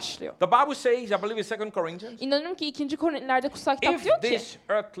çökmeye başlıyor. The Bible says, I believe it's 2 Corinthians, İnanıyorum ki 2. Korintlilerde kutsal kitap if diyor ki this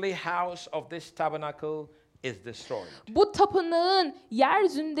earthly house of this tabernacle is destroyed, bu tapınağın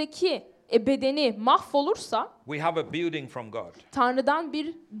yeryüzündeki bedeni mahvolursa we have a building from God. Tanrı'dan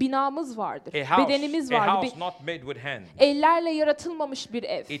bir binamız vardır. A house, Bedenimiz a vardır. house not made with hand, Ellerle yaratılmamış bir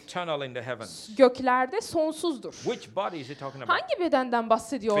ev. eternal in the heavens. Göklerde sonsuzdur. Which body is he talking about? Hangi bedenden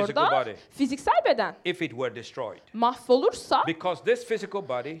bahsediyor Physical orada? body. Fiziksel beden. If it were destroyed. Mahvolursa, Because this physical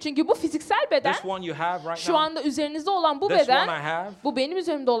body, çünkü bu fiziksel beden, this one you have right şu now, anda üzerinizde olan bu this one I beden, have, bu benim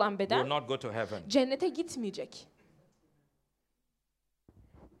üzerimde olan will beden, not go to heaven. cennete gitmeyecek.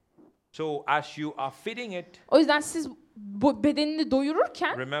 So as you are feeding it, O yüzden siz bu bedenini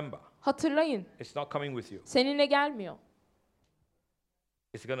doyururken remember, hatırlayın, it's not coming with you. seninle gelmiyor.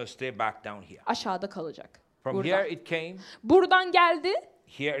 It's going to stay back down here. Aşağıda kalacak. From Burada. here it came, Buradan geldi,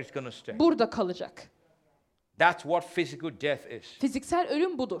 here it's going to stay. burada kalacak. That's what physical death is. Fiziksel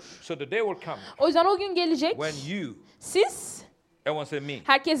ölüm budur. So the day will come O yüzden o gün gelecek, when you, siz, everyone say me,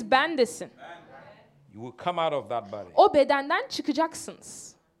 herkes ben desin. you will come out of that body. O bedenden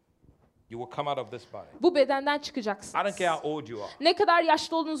çıkacaksınız. You will come out of this body. Bu bedenden I don't çıkacaksınız. care how old you are. Ne kadar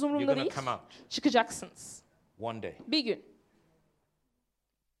yaşlı olduğunuz You're umurumda going değil. to come out Çıkacaksınız. one day. Bir gün.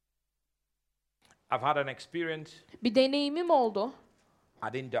 I've had an experience. Bir deneyimim oldu.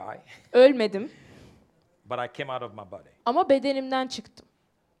 I didn't die, Ölmedim but I came out of my body. ama bedenimden çıktım.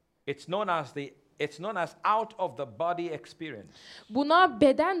 It's known as out of the body experience. Buna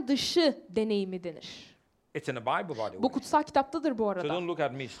beden dışı deneyimi denir. It's in the Bible, by the way. Bu kutsal kitaptadır bu So arada. don't look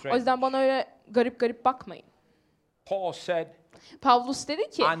at me O strange. yüzden bana öyle garip garip bakmayın. Paul said, Pavlus dedi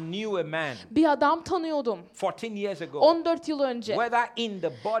ki, I knew a man bir adam tanıyordum 14 years ago, 14 yıl önce. whether in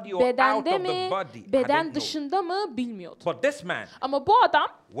the body or out Bedende of the mi, body, I beden don't know. dışında mı bilmiyordum. But this man Ama bu adam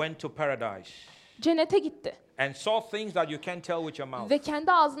went to paradise cennete gitti. and saw things that you can't tell with your mouth. Ve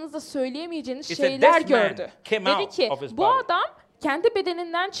kendi ağzınızda söyleyemeyeceğiniz He said, şeyler "This man gördü. came Dedi out ki of his bu body." adam kendi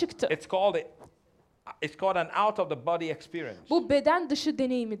bedeninden çıktı. It's called an out of the body experience. Bu beden dışı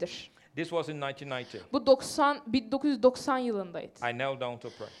deneyimidir. This was in 1990. Bu 1990 yılındaydı. I knelt down to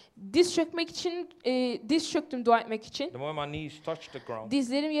pray. Diz çökmek için, diz çöktüm dua etmek için. The moment my knees touched the ground,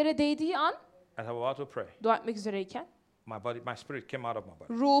 Dizlerim yere değdiği an as I was about to pray, dua etmek üzereyken my spirit came out of my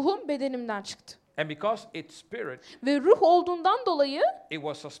body. ruhum bedenimden çıktı. And because it's spirit, Ve ruh olduğundan dolayı it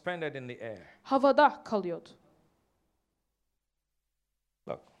was suspended in the air. havada kalıyordu.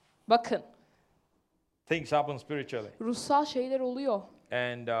 Look, Bakın, things happen spiritually. ruhsal şeyler oluyor.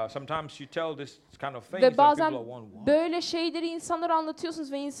 And sometimes you tell this kind of things Ve and bazen people are wondering, what? böyle şeyleri insanlara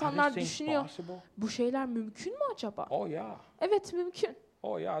anlatıyorsunuz ve Are insanlar these things düşünüyor. possible? Bu şeyler mümkün mü acaba? Oh yeah. Evet mümkün.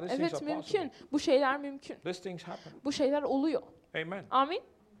 Oh yeah, these things Evet are possible. mümkün. Bu şeyler mümkün. These things happen. Bu şeyler oluyor. Amen. Amin.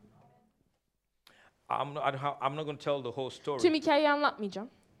 I'm not going to tell the whole story. Tüm hikayeyi anlatmayacağım.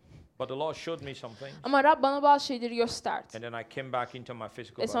 But the Lord showed me some things. Ama Rab bana bazı şeyleri gösterdi. And then I came back into my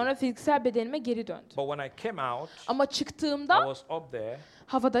physical Ve body. sonra fiziksel bedenime geri döndü. But when I came out, Ama I çıktığımda was up there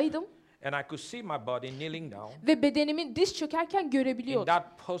havadaydım and I could see my body kneeling down ve bedenimin diz çökerken in görebiliyordum. that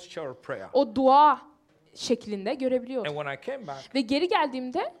posture of prayer. O dua şeklinde görebiliyordum. And when I came back, Ve geri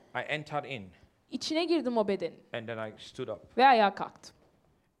geldiğimde I entered in içine girdim o bedenin and then I stood up. ve ayağa kalktım.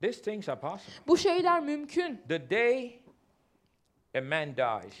 These things are possible. Bu şeyler mümkün. The day a man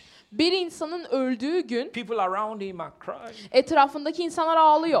dies, Bir insanın öldüğü gün people around him are crying. etrafındaki insanlar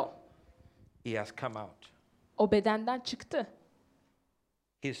ağlıyor. He has come out. O bedenden çıktı.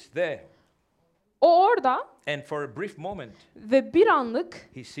 He's there. O orada And for a brief moment, ve bir anlık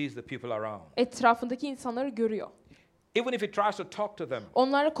he sees the people around. etrafındaki insanları görüyor. Even if he tries to talk to them,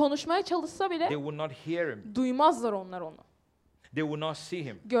 Onlarla konuşmaya çalışsa they bile will not hear him. duymazlar onlar onu. They will not see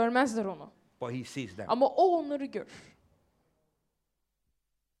him, Görmezler onu. but he sees them. Ama o onları görür.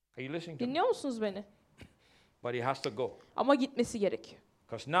 Are you listening to me? Dinliyor musunuz beni? But he has to go. Ama gitmesi gerekiyor.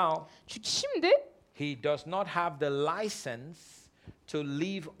 Because now Çünkü şimdi he does not have the license to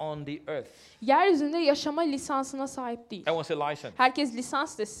live on the earth. yeryüzünde yaşama lisansına sahip değil. Everyone say license. Herkes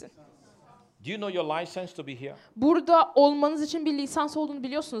lisans desin. Do you know your license to be here? Burada olmanız için bir lisans olduğunu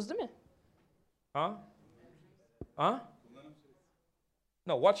biliyorsunuz değil mi? Huh? Huh?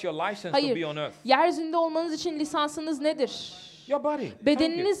 No, what's your license to be on Hayır. earth? Yeryüzünde olmanız için lisansınız nedir? Your body. Thank you.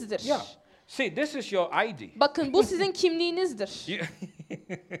 Bedeninizdir. Yeah. See, this is your ID. Bakın bu sizin kimliğinizdir. You-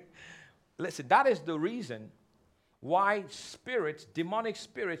 Listen, that is the reason why spirits, demonic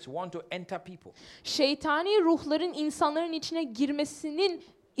spirits want to enter people. Şeytani ruhların insanların içine girmesinin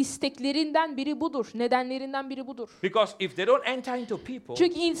isteklerinden biri budur. Nedenlerinden biri budur. Because if they don't enter into people,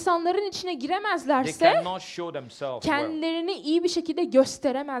 Çünkü insanların içine they giremezlerse cannot show themselves well. kendilerini iyi bir şekilde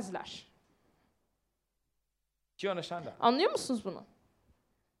gösteremezler. Do you understand that? Anlıyor musunuz bunu?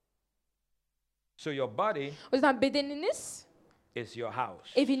 So your body O yüzden bedeniniz is your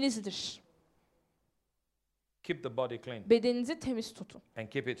house. evinizdir. Keep the body clean Bedeninizi temiz tutun and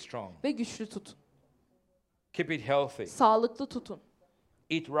keep it strong. ve güçlü tutun. Keep it healthy. Sağlıklı tutun.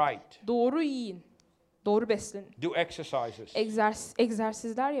 Eat right. Doğru yiyin. Doğru beslenin. Do exercises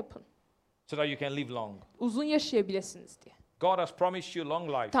Egzersizler yapın. so that you can live long. Uzun yaşayabilirsiniz diye. God has promised you long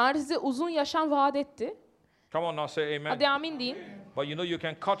life. Tanrı size uzun yaşam vaat etti. Come on now, say amen. Hadi amin deyin. But you know you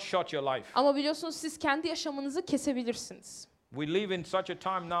can cut short your life. Ama biliyorsunuz siz kendi yaşamınızı kesebilirsiniz. We live in such a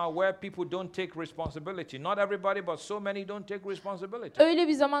time now where people don't take responsibility. Not everybody, but so many don't take responsibility. Öyle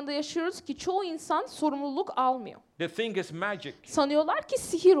bir zamanda yaşıyoruz ki çoğu insan sorumluluk almıyor. They think it's magic. Sanıyorlar ki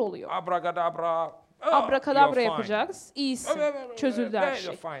sihir oluyor. Abracadabra. Abrakadabra you're fine. yapacağız. İyisin. Çözüldü her You're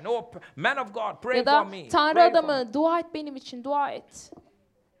şey. fine. Oh, man of God, pray Ya for da me. Tanrı Pray for me. adamı dua et benim için dua et.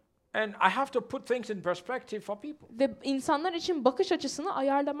 And I have to put things in perspective for people. Ve insanlar için bakış açısını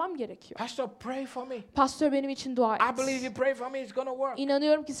ayarlamam gerekiyor. Pastor, pray for me. Pastör benim için dua I believe et. you pray for me, it's going to work.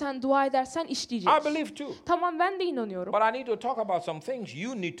 İnanıyorum ki sen dua edersen işleyecek. I believe too. Tamam ben de inanıyorum. But I need to talk about some things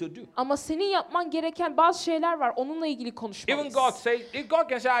you need to do. Ama senin yapman gereken bazı şeyler var. Onunla ilgili Even konuşmalıyız. God says, if God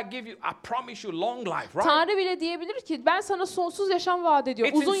can say, I give you, I promise you long life, right? Tanrı bile diyebilir ki ben sana sonsuz yaşam vaat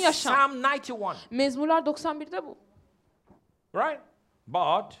ediyorum. It's Uzun in yaşam. Psalm 91, Mezmurlar 91'de bu. right?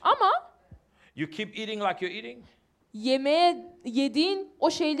 But Ama you keep eating like you're eating. yediğin o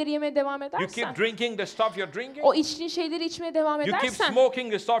şeyleri yemeye devam You edersen, keep drinking the stuff you're drinking. o içtiğin şeyleri içmeye devam You keep edersen,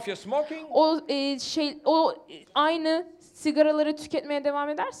 smoking the stuff you're smoking. aynı sigaraları tüketmeye devam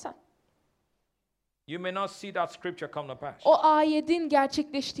edersen, You may not see that scripture come to pass. o ayetin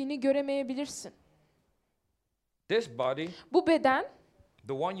gerçekleştiğini göremeyebilirsin. This body, Bu beden,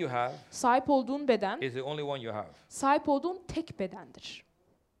 the one you have, sahip olduğun beden, is the only one you have. sahip olduğun tek bedendir.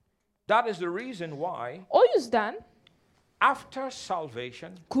 That is the reason why, O yüzden after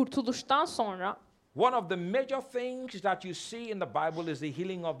salvation, kurtuluştan sonra One of the major things that you see in the Bible is the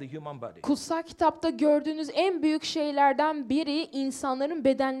healing of the human body. Kutsal kitapta gördüğünüz en büyük şeylerden biri insanların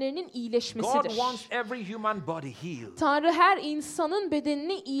bedenlerinin God iyileşmesidir. wants every human body healed Tanrı her insanın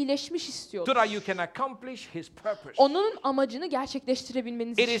bedenini iyileşmiş so istiyordur. that you can accomplish his purpose. Onun amacını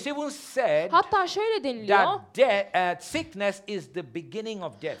gerçekleştirebilmeniz It is için. even said Hatta şöyle deniliyor. that sickness is the beginning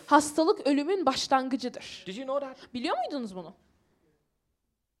of death. Hastalık ölümün başlangıcıdır. Did you know that? Biliyor muydunuz bunu?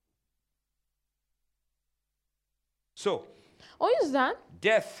 So, O yüzden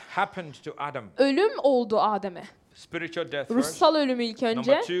death happened to Adam. ölüm oldu Adem'e. Spiritual death first, Ruhsal ölüm ilk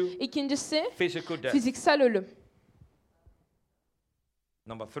önce. Number 2, İkincisi physical death. fiziksel ölüm.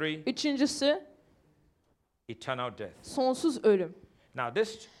 Number 3, Üçüncüsü eternal death. sonsuz ölüm. Now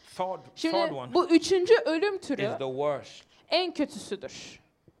this third Şimdi one bu üçüncü ölüm is türü the worst en kötüsüdür.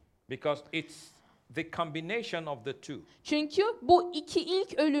 because it's the combination of the two. Çünkü bu iki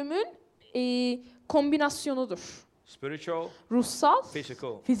ilk ölümün kombinasyonudur. Spiritual, Ruhsal,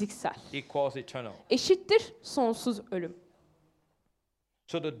 physical fiziksel. equals eternal. Eşittir sonsuz ölüm.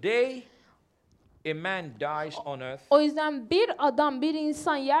 So the day a man dies on earth, O yüzden bir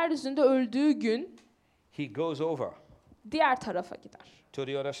insan yeryüzünde öldüğü gün he goes over diğer tarafa gider. to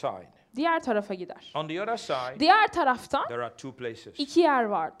the other side. Diğer tarafa gider. On the other side, Diğer tarafta there are two places. iki yer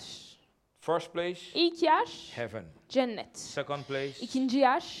vardır. First place, İlk yer heaven. cennet. Second place, İkinci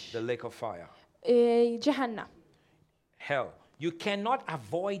yer the lake of fire. cehennem. Hell. You cannot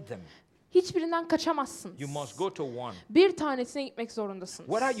avoid them. Hiçbirinden kaçamazsınız. You must go to one. Bir tanesine gitmek zorundasınız.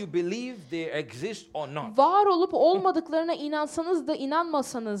 Whether you believe they exist or not, Var olup olmadıklarına inansanız da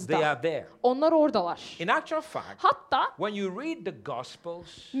inanmasanız they da are there. onlar oradalar. In actual fact, Hatta when you read the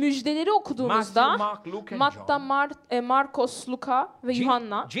Gospels, müjdeleri okuduğunuzda Matthew, Mark, Luke, and Matta, John, Markos, Luka ve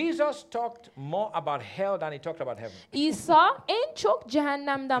Yuhanna, Jesus talked more about hell than he talked about heaven. İsa en çok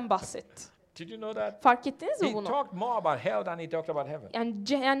cehennemden bahsetti. Did you know that? Fark ettiniz mi He bunu? talked more about hell than he talked about heaven. Yani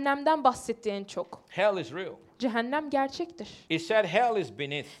cehennemden bahsetti en çok. Hell is real. Cehennem gerçektir. He said hell is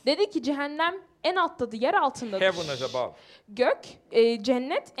beneath, Dedi ki cehennem en alttadır, yer altındadır. heaven is above. Gök,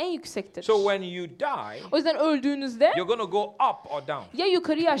 cennet en yüksektir. So when you die, O yüzden öldüğünüzde you're going to go up or down. ya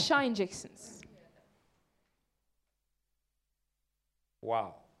yukarı ya aşağı ineceksiniz.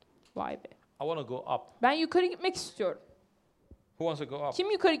 Wow. Vay be. I want to go up. Ben yukarı gitmek istiyorum. Who wants to go up?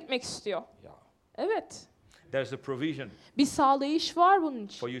 Kim yukarı gitmek istiyor? Yeah. Evet. There's a provision Bir sağlayış var bunun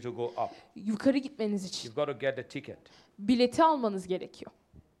için. for you to go up. Yukarı gitmeniz için. You've got to get the ticket. Bileti almanız gerekiyor.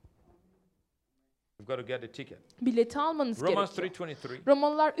 You've got to get the ticket. Bileti almanız Romans gerekiyor. 3:23.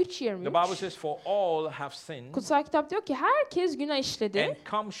 Romalılar The Bible 3:23. says for all have sinned Kutsal kitap diyor ki herkes günah işledi and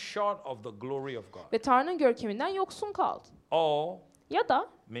come short of the glory of God. ve Tanrı'nın görkeminden yoksun kaldı. All Ya da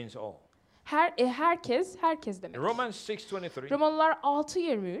means all. herkes demek. In Romans 6:23, Romalılar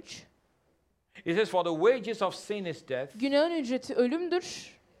 6:23. it says for the wages of sin is death. Günahın ücreti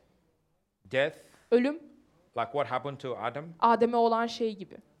ölümdür. Death, Ölüm like what happened to Adam. Adem'e olan şey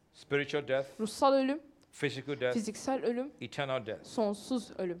gibi. Spiritual death, Ruhsal ölüm, physical death, fiziksel ölüm, eternal death.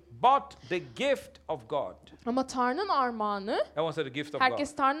 sonsuz ölüm. But the gift of God. Ama Tanrı'nın armağanı, Everyone said the gift of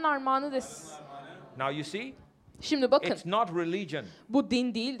herkes God. Tanrı'nın armağanı desin. Now you see, Şimdi bakın, it's not religion. bu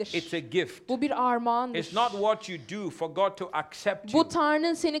din değildir. It's a gift. Bu bir armağandır. It's not what you do for God to accept you. Bu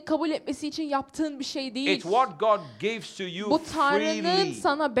Tanrı'nın seni kabul etmesi için yaptığın bir şey değil. It's what God gives to you Bu Tanrı'nın freely.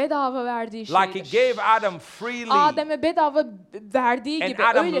 sana bedava verdiği Like He şeydir. gave Adam freely. Adem'e bedava verdiği And gibi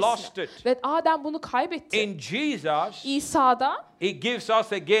Adam öylesine. lost it. Ve Adem bunu kaybetti. In Jesus, İsa'da He gives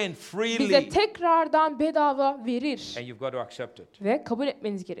us again bize freely. tekrardan bedava verir. And you've got to accept it. Ve kabul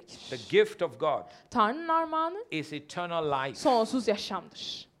etmeniz gerekir. The gift of God Tanrı'nın armağanı is eternal life. sonsuz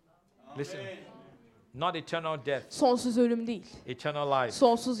yaşamdır. Listen, not eternal death, Sonsuz ölüm değil. eternal life.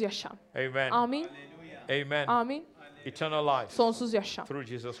 Sonsuz yaşam. Amen. Amin. Amen. Amin. Eternal life Sonsuz yaşam. through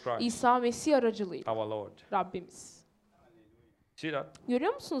Jesus Christ, İsa Mesih aracılığıyla our Lord. Rabbimiz. See that?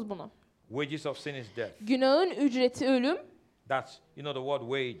 Görüyor musunuz bunu? Wages of sin is death. Günahın ücreti ölüm. That's, you know, the word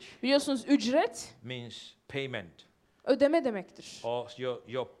wage Biliyorsunuz ücret means payment ödeme demektir. or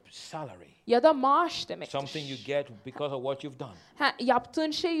your salary. Ya da maaş demektir. Something you get because of what you've done.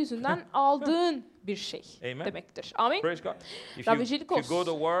 Yaptığın şey yüzünden aldığın bir şey Amen. demektir. Amin. Praise God. If Rabbicilik you olsun. go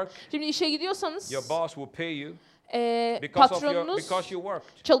to work, Şimdi işe gidiyorsanız your boss will pay you patronunuz because you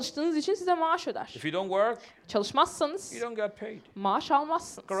worked. çalıştığınız için size maaş öder. If you don't work, Çalışmazsanız you don't get paid. maaş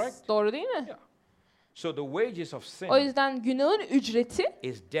almazsınız. Correct. Doğru değil mi? Yeah. So the wages of sin O yüzden günahın ücreti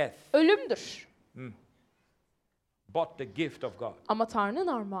is death, ölümdür. but the gift of God. Ama Tanrı'nın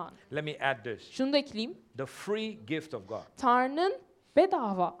armağanı. Let me add this. Şunu da ekleyeyim. The free gift of God. Tanrı'nın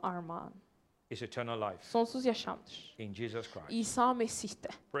bedava armağanı. is eternal life Sonsuz yaşamdır. in Jesus Christ. İsa Mesih'te.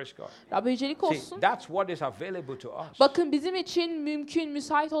 Praise God. Rabbe yücelik See, olsun. that's what is available to us. Bakın bizim için mümkün,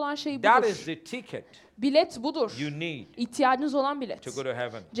 müsait olan şey That budur. is the ticket Bilet budur. you need İhtiyacınız olan bilet. to go to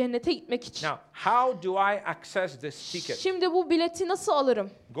heaven. Cennete gitmek için. Now, how do I access this ticket? Şimdi bu bileti nasıl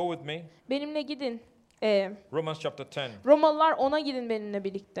alırım? Go with me. Benimle gidin. Romans chapter 10. Romalılar 10'a gidin benimle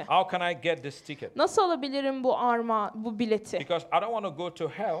birlikte. How can I get this ticket? Nasıl alabilirim bu bileti? Because I don't want to go to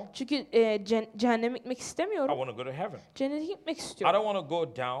hell. Çünkü cehenneme gitmek I istemiyorum. want to go to heaven. Cennete gitmek I istiyorum. don't want to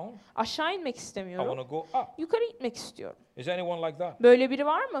go down. Aşağı inmek I istemiyorum. want to go up. Yukarı gitmek istiyorum. Is anyone like that? Böyle biri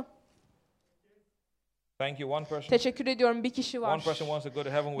var mı? Thank you. One person. Teşekkür ediyorum. Bir kişi One var. person wants to go to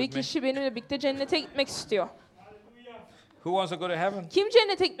heaven Bir with me. kişi benimle birlikte cennete gitmek istiyor. Who wants to go to heaven? Kim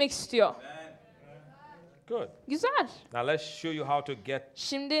cennete gitmek istiyor? Good. Güzel. Now let's show you how to get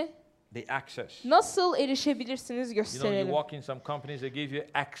Şimdi the access. nasıl erişebilirsiniz You know, you gösterelim. walk in some companies, they give you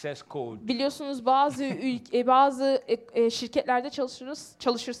access code. Biliyorsunuz bazı şirketlerde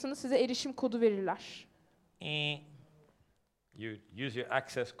çalışırsınız size erişim kodu verirler. You use your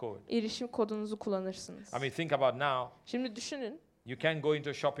access code. Erişim kodunuzu kullanırsınız. I mean, think about now. Şimdi düşünün. You can't go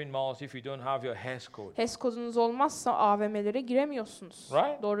into shopping malls if you don't have your HES code. HES kodunuz olmazsa AVM'lere giremiyorsunuz.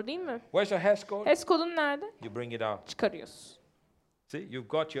 Right? Doğru değil mi? Where's your HES code? HES kodun nerede? You bring it out. Çıkarıyorsun. See, you've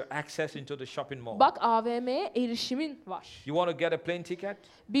got your access into the shopping mall. Bak AVM'ye erişimin var. You want to get a plane ticket?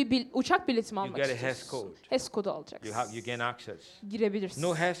 Bir uçak bileti mi You almak get a istiyorsun? HES code. HES kodu alacaksın. You gain access. Girebilirsin.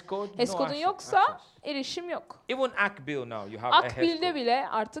 No HES code? HES no kodun access. yoksa access. erişim yok. Even Akbil now, you have a HES Akbil'de code. bile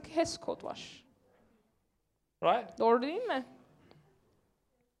artık HES kod var. Right? Doğru değil mi?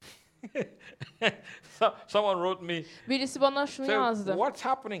 Someone wrote me, Birisi bana şunu so yazdı. what's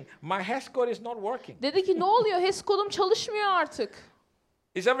happening? My HES code is not working. Dedi ki ne oluyor? HES kodum çalışmıyor artık.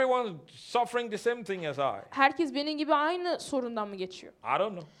 Is everyone suffering the same thing as I? Herkes benim gibi aynı sorundan mı geçiyor? I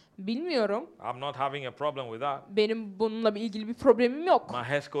don't know. Bilmiyorum. I'm not having a problem with that. Benim bununla ilgili bir problemim yok. My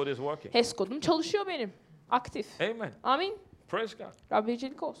HES code is working. HES kodum çalışıyor benim. Aktif. Amen. Amin. Praise God. Rabbe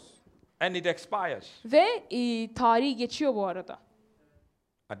yücelik olsun. And it expires. Ve tarihi geçiyor bu arada.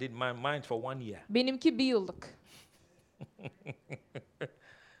 I did mine for 1 year. Benimki 1 yıllık.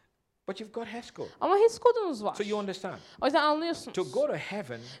 But you've got HES code. Ama HES kodunuz var. So you understand. O yüzden anlıyorsunuz. To go to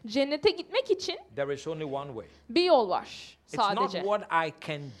heaven, Cennete gitmek için there is only one way. bir yol var It's not sadece. what I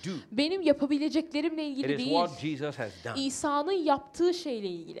can do. Benim yapabileceklerimle It ilgili is değil. what Jesus has done. İsa'nın yaptığı şeyle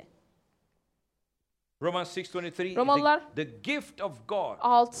ilgili. Romans 6:23. Romalılar The gift of God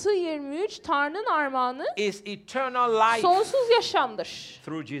 6:23 Tanrı'nın armağanı is eternal life sonsuz yaşamdır.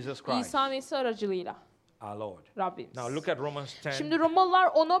 through Jesus Christ, İsa Mesih aracılığıyla our Lord. Rabbimiz. Now look at Romans 10. Şimdi Romalılar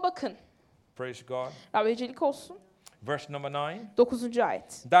 10'a bakın. Praise God. Rabbe yücelik olsun. Verse number 9. 9.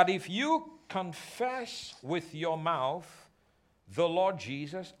 ayet. That if you confess with your mouth the Lord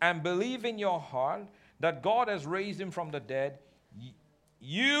Jesus and believe in your heart that God has raised him from the dead,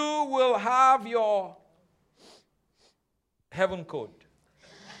 you will have your heaven code.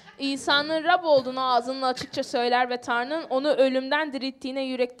 İsa'nın Rab olduğunu ağzınla açıkça söyler ve Tanrı'nın onu ölümden dirilttiğine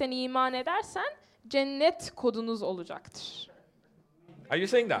yürekten iman edersen cennet kodunuz olacaktır. Are you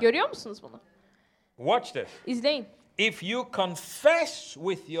saying that? Görüyor musunuz bunu? Watch this. İzleyin. If you confess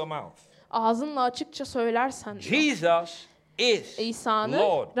with your mouth Ağzınla açıkça söylersen diyor, Jesus is İsa'nın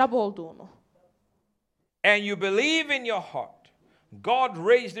Lord, Rab olduğunu and you believe in your heart God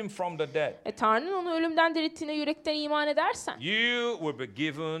raised him from the dead, Tanrı'nın onu ölümden dirilttiğine yürekten iman edersen you will be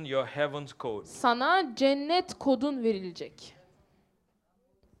given your heaven's code. sana cennet kodun verilecek.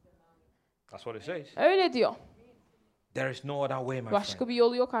 That's what it says. Öyle diyor. There is no other way, my Başka friend. bir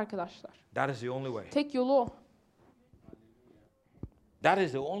yolu yok arkadaşlar. That is the only way. Tek yolu o. That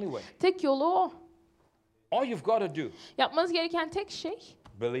is the only way. Tek yolu o. All you've got to do, Yapmanız gereken tek şey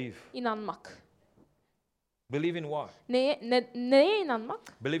believe. inanmak. Believe in what? Neye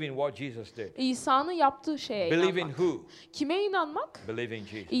inanmak? Believe in what Jesus did. İsa'nın yaptığı şeye Believe in inanmak. who? Kime inanmak? Believe in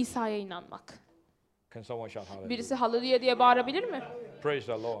Jesus. İsa'ya inanmak. Can someone shout hallelujah? Birisi haleluya diye bağırabilir mi? Praise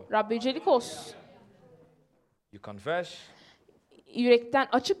the Lord. Rabbe yücelik olsun. You confess Yürekten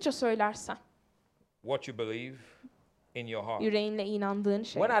açıkça söylersen, what you believe in your heart. yüreğinle inandığın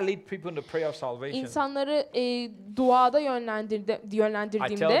şey. When I lead people in the prayer of salvation, İnsanları duada I tell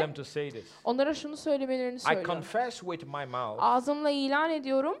yönlendirdiğimde them to say this. onlara şunu söylemelerini I söylüyorum. confess with my mouth Ağzımla ilan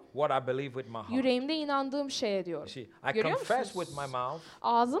ediyorum, what I believe with my heart. yüreğimde inandığım şeye You diyorum. see, I Görüyor confess musunuz? with my mouth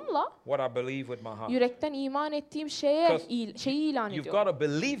Ağzımla what I believe with my heart. yürekten iman ettiğim şeyi ilan You've ediyorum. got to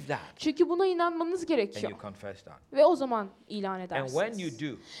believe that Çünkü buna inanmanız and gerekiyor. you confess that. Ve o zaman ilan And when you edersiniz.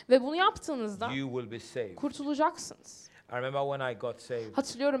 do, Ve bunu yaptığınızda you will be saved. kurtulacaksınız. I remember when I got saved,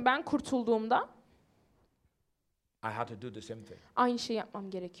 Hatırlıyorum ben kurtulduğumda I had to do the same thing. aynı şeyi yapmam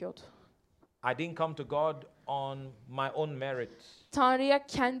gerekiyordu. I didn't come to God on my own merits, Tanrı'ya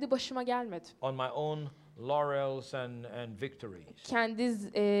kendi başıma gelmedim. on my own laurels and victories.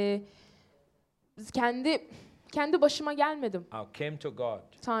 Kendi başıma gelmedim. I came to God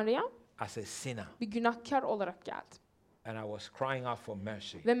Tanrı'ya as a sinner, bir günahkar olarak geldim. and I was crying out for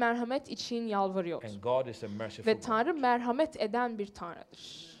mercy. Ve merhamet için yalvarıyordum. And God is a merciful Ve God. Tanrı merhamet eden bir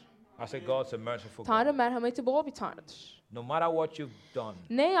Tanrı'dır. I said, God's a merciful Tanrı God. merhameti bol bir Tanrı'dır. No matter what you've done,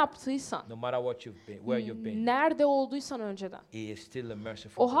 Ne yaptıysan, no matter what you've been, where you've been, nerede olduysan önceden, He is still a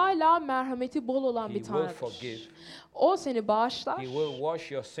merciful o God. hala merhameti bol olan He bir will Tanrı'dır. forgive. O seni bağışlar, He will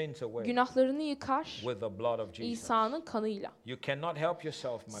wash your sins away günahlarını yıkar with the blood of Jesus. İsa'nın kanıyla. You cannot help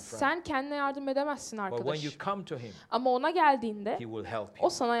yourself, my friend. Sen kendine yardım edemezsin But when you arkadaş. come to Him, Ama ona geldiğinde He will help o you.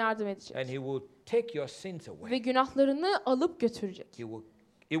 sana yardım edecek. And He will take your sins Ve away. günahlarını alıp götürecek.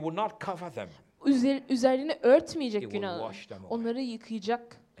 He will not cover them. Üzerini He örtmeyecek will günahını. wash them away. Onları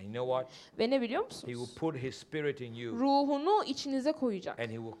yıkayacak. And you know what? Ve ne biliyor He will musunuz? put His Spirit in you, Ruhunu içinize koyacak. and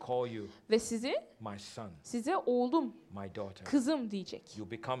He will call you Ve my son, size oğlum, my daughter. kızım diyecek.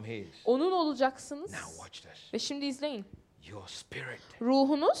 You become His. Onun olacaksınız. Now watch this. Ve şimdi izleyin. Your spirit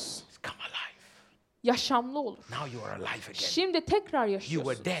Ruhunuz has come alive. yaşamlı olur. Now you are alive again. Şimdi tekrar You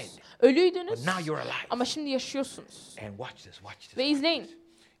yaşıyorsunuz. were dead, Ölüydünüz but now you're alive. ama şimdi yaşıyorsunuz. And watch this, watch this. Ve izleyin.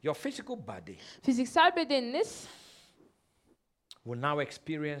 Your physical body Fiziksel bedeniniz will now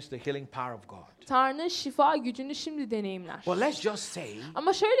experience the healing power of God. Tanrı'nın şifa gücünü şimdi deneyimler. But let's just say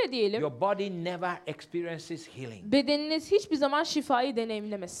Ama şöyle diyelim. your body never experiences healing. Bedeniniz hiçbir zaman şifayı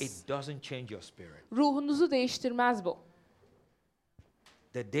deneyimlemez. It doesn't change your spirit. Ruhunuzu değiştirmez bu.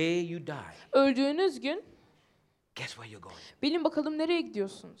 The day you die, Öldüğünüz gün guess where you're going? bilin bakalım nereye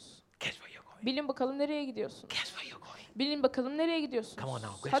gidiyorsunuz. Guess where you're going? Bilin bakalım nereye gidiyorsunuz. Guess where you're going? Bilin bakalım nereye gidiyorsunuz. Come on now,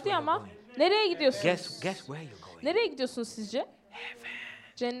 guess Hadi where ama you're going. nereye gidiyorsunuz? Guess where you're going? Nereye gidiyorsunuz sizce?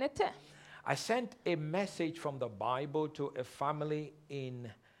 Cennete. I sent a message from the Bible to a family in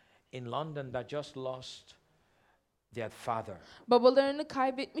London that just lost their father. Babalarını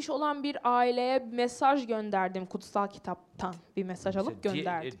kaybetmiş olan bir aileye mesaj gönderdim, kutsal kitaptan bir mesaj It's a alıp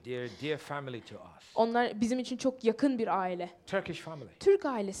gönderdim. dear family to us. Onlar bizim için çok yakın bir aile. Turkish family. Türk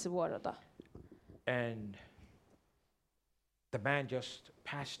ailesi bu arada. And the man just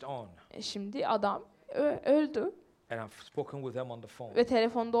passed on. Şimdi adam öldü And I've spoken with them on the phone. ve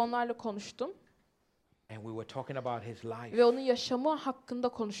telefonda onlarla konuştum And we were talking about his life. ve onun yaşamı hakkında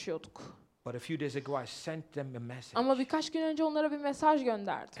konuşuyorduk. But a few days ago I sent them a message. Ama birkaç gün önce onlara bir mesaj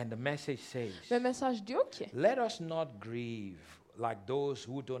gönderdim. And the message says, Ve mesaj diyor ki, let us not grieve like those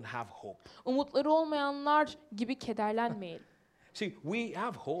who don't have hope. umutları olmayanlar gibi kederlenmeyin. See, we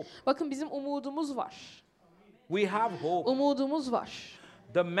have hope. Bakın bizim umudumuz var. We have hope. Umudumuz var.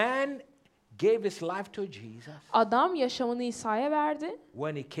 The man gave his life to Jesus Adam yaşamını İsa'ya verdi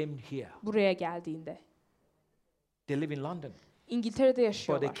when he came here. buraya geldiğinde. They live in London, İngiltere'de but they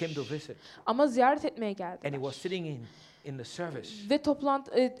yaşıyorlar. came to visit. Ama ziyaret etmeye And he geldiler. was sitting in the service. Ve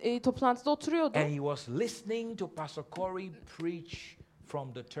toplantıda oturuyordu. And he was listening to Pastor Corey preach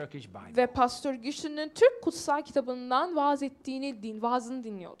from the Turkish Bible. Ve Pastör Güçlü'nün Türk kutsal kitabından vaazını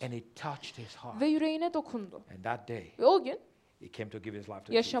dinliyordu. And it touched his heart. Ve yüreğine dokundu. And that day, Ve o gün he came to give his life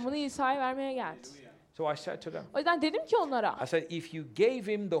to yaşamını Jesus. İsa'ya vermeye geldi. So I said to them, O yüzden dedim ki onlara, I said, if you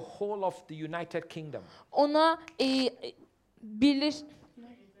gave him the whole of the United Kingdom, ona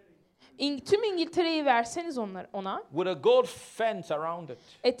tüm İngiltere'yi verseniz ona, with a gold fence around it,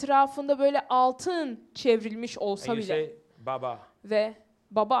 etrafında böyle altın çevrilmiş and olsa you bile say, Baba, ve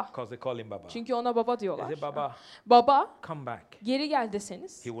baba, because they call him Baba. çünkü ona baba They diyorlar. say, Baba, Baba, come back. geri gel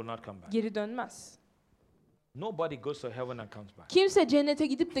deseniz He will not come back. geri dönmez. Nobody goes to heaven and comes back. Kimse cennete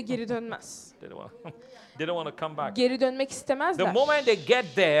gidip de geri dönmez. They don't want, they don't want to come back. Geri dönmek The istemezler. moment they get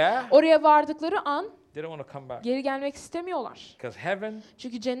there, Oraya vardıkları an they don't want to come back. geri gelmek istemiyorlar. Because heaven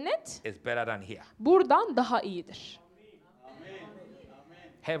Çünkü cennet is better than here. buradan daha iyidir.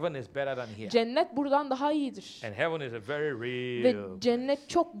 Heaven is better than here. Cennet buradan daha iyidir. And heaven is a very Ve real. cennet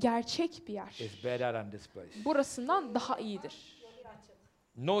çok gerçek bir yer. It's better than this place. Burasından daha iyidir.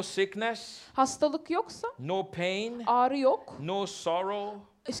 No sickness, Hastalık yoksa, no pain, ağrı yok, no sorrow,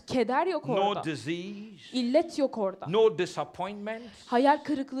 keder yok no orada. disease, İllet yok orada. no disappointment, Hayal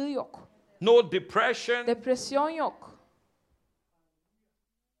kırıklığı yok. no depression. Depresyon yok.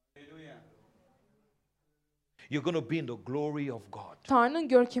 You're going to be in the glory of God. Tanrı'nın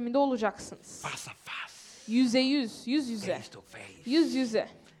görkeminde olacaksınız. Face to face, Yüz yüze, face to face, yüz yüze.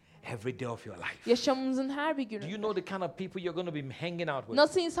 every day of your life. Yaşamınızın her bir Do you günü. know the kind of people you're going to be hanging out with?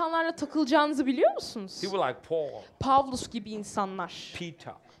 Nasıl insanlarla takılacağınızı biliyor musunuz? People like Paul, Pavlus gibi insanlar,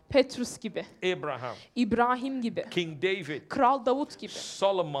 Peter, Petrus gibi, Abraham, İbrahim gibi, King David, Kral Davut gibi,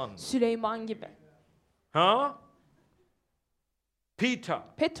 Solomon, Süleyman gibi, huh? Peter,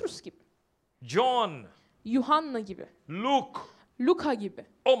 Petrus gibi, John, Yuhanna gibi, Luke, Luka gibi,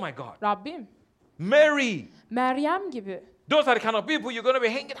 oh my God, Rabbim, Mary. Meryem gibi. Those are the kind of people you're going to be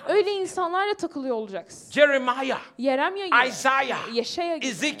hanging out with. Öyle insanlarla takılıyor olacaksın. Jeremiah, Yeremya gibi, Isaiah, Yeşaya gibi,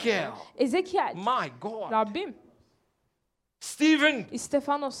 Ezekiel, Ezekiel, my God, Rabbim, Stephen,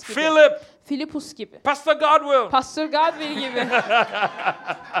 İstefanos gibi, Philip, Filipus gibi, Pastor Godwill. Pastör Godwill gibi.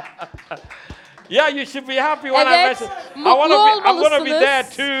 Yeah, you should be happy when I Evet, mention. mutlu I'm gonna be there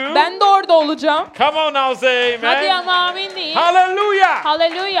olmalısınız. too. Ben de orada olacağım. Come on now, say Hadi amen. ama amin deyin. Hallelujah.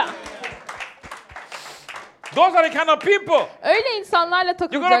 Haleluya. Those are the kind of people Öyle insanlarla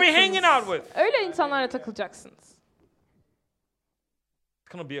you're gonna be hanging out takılacaksınız. with. Öyle insanlarla takılacaksınız.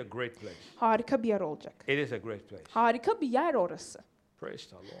 It's gonna be a great place. Harika bir yer olacak. It is a great place. Harika bir yer orası. Praise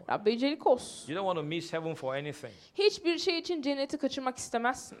the Lord. Rabbe yücelik olsun. You don't want to miss heaven for anything. Hiçbir şey için cenneti kaçırmak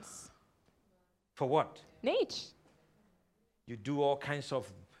istemezsiniz. For what? Ne için? You do all kinds of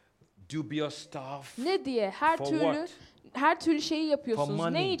dubious stuff. Ne diye her For türlü what? her türlü şeyi For yapıyorsunuz.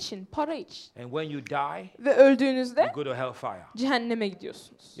 money. Ne için? Para için. And when you die, Ve öldüğünüzde you go to hellfire. cehenneme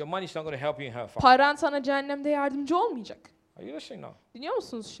gidiyorsunuz. Your money's not going to help you in hellfire. Paran sana cehennemde yardımcı olmayacak. Are you listening now? Dinliyor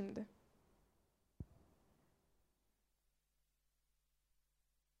musunuz şimdi?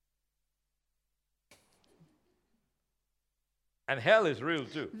 And hell is real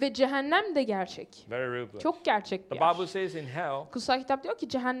too. Ve cehennem de gerçek. Very real place. Çok gerçek The bir Bible yer. says in hell, Kutsal kitap diyor ki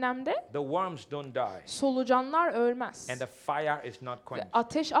cehennemde the worms don't die solucanlar ölmez. and the fire is not Ve quenched.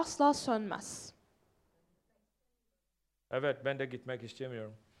 ateş asla sönmez. Evet, ben de gitmek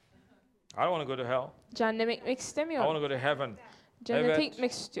istemiyorum. I don't want to go to hell. Cehenneme gitmek I want istemiyorum. to go to heaven. Cennete Evet.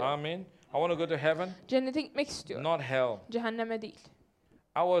 gitmek istiyorum. Amen. I want to go to heaven, Cennete gitmek istiyorum. not hell. Cehenneme değil.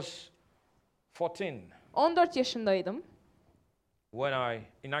 I was 14 14 yaşındaydım.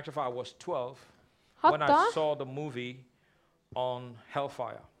 in actual fact, I was 12 when Hatta I saw the movie on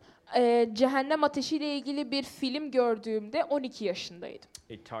hellfire. cehennem ateşiyle ilgili bir film gördüğümde 12 yaşındaydım.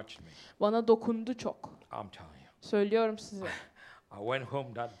 It touched me. Bana dokundu çok. I'm telling you. Söylüyorum size. I went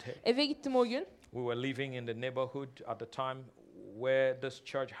home that day. Eve gittim o gün. We were living in the neighborhood at the time where this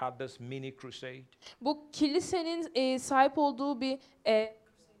church had this mini crusade. Bu kilisenin sahip olduğu bir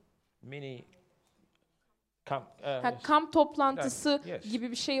Mini camp. kamp toplantısı Yes.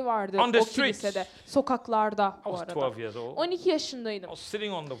 gibi bir şey vardı On the o streets. kilisede. Sokaklarda I bu was arada. 12 years old. 12 I yaşındaydım. was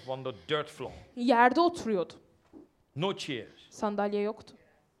sitting on the dirt floor. Yerde oturuyordum. No chairs. Sandalye yoktu.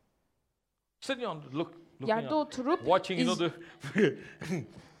 Sitting on looking Yerde up, oturup watching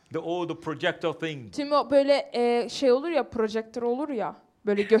the projector thing. tüm o böyle şey olur ya, projektör olur ya,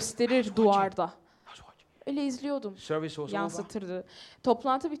 böyle gösterir duvarda. I was watching. Öyle izliyordum. Service was over. Yansıtırdı.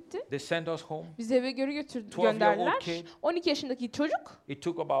 Toplantı bitti. They sent us home. Bizi eve geri 12-year-old gönderdiler. kid. 12 yaşındaki çocuk It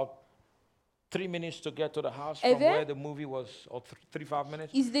took about 3 minutes to get to the house Eve- from where the movie was, or 3-5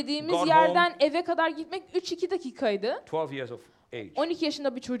 minutes. izlediğimiz Got yerden eve kadar gitmek 3-2 dakikaydı. 12 years of age. 12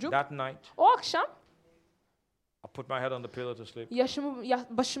 yaşında bir çocuk. That night, O akşam I put my head on the pillow to sleep.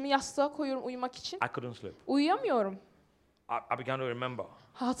 başımı yastığa koyuyorum uyumak için. I couldn't sleep. Uyuyamıyorum. I began to remember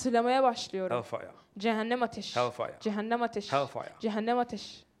Hatırlamaya başlıyorum. hellfire, Cehennem ateşi. hellfire, Cehennem ateşi. hellfire. Cehennem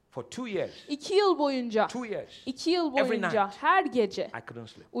ateşi. For 2 years, 2 yıl boyunca, 2 years, 2 yıl Every boyunca night. her gece I couldn't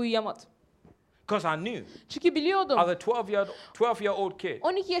sleep. uyuyamadım. Because I knew, Çünkü biliyordum as a 12-year-old kid,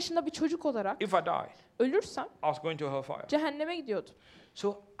 12 yaşında bir çocuk olarak if I died, ölürsem I was going to hellfire. cehenneme gidiyordum.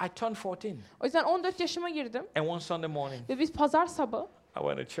 So I turned 14. O yüzden 14 yaşıma girdim And one Sunday morning, ve biz pazar sabahı I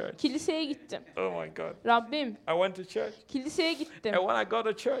went to church. kiliseye gittim. Oh my God. Rabbim, I went to church. kiliseye gittim. And when I got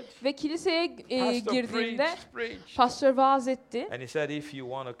to church, Ve kiliseye Pastor girdiğimde preached. pastör vaaz etti. And he said, if you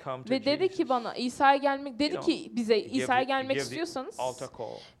want to come to Ve dedi Jesus, ki bana İsa'ya gelmek, dedi You ki bize he gave İsa'ya the- he gelmek gave the istiyorsanız altar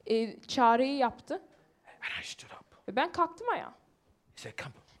call. çağrıyı yaptı. And I stood up. Ve ben kalktım ayağa. He said,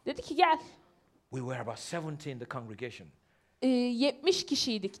 come. Dedi ki gel. We were about 70 in the congregation. 70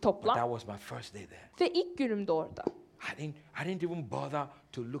 kişiydik But toplam. that was my first day there. Ve ilk günümde orada. I didn't even bother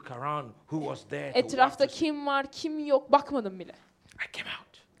to look around who was there. To Etrafta watch us. kim var, kim yok bakmadım bile. I came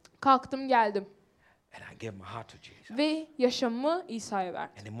out Kalktım geldim. and I gave my heart to Jesus. Ve yaşamımı İsa'ya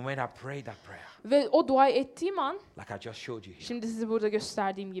verdim. And the moment I prayed that prayer, Ve o duayı ettiğim an, like I just showed you here, şimdi size burada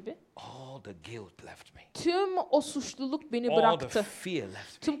gösterdiğim gibi, all the guilt left me. tüm o suçluluk beni All the bıraktı. fear left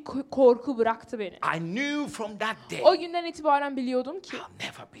me. Tüm korku bıraktı beni. I knew from that day O günden itibaren biliyordum ki I'll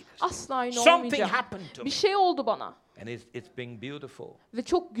never be this. asla aynı Something olmayacağım. happened to Bir me. şey oldu bana And it's been beautiful, ve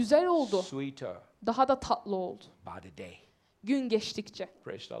çok güzel oldu. sweeter Daha da tatlı oldu. by the day. Gün geçtikçe.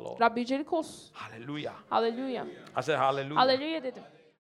 Praise the Lord. Rabbi yücelik olsun. Hallelujah. Haleluya. I said hallelujah. Haleluya dedim.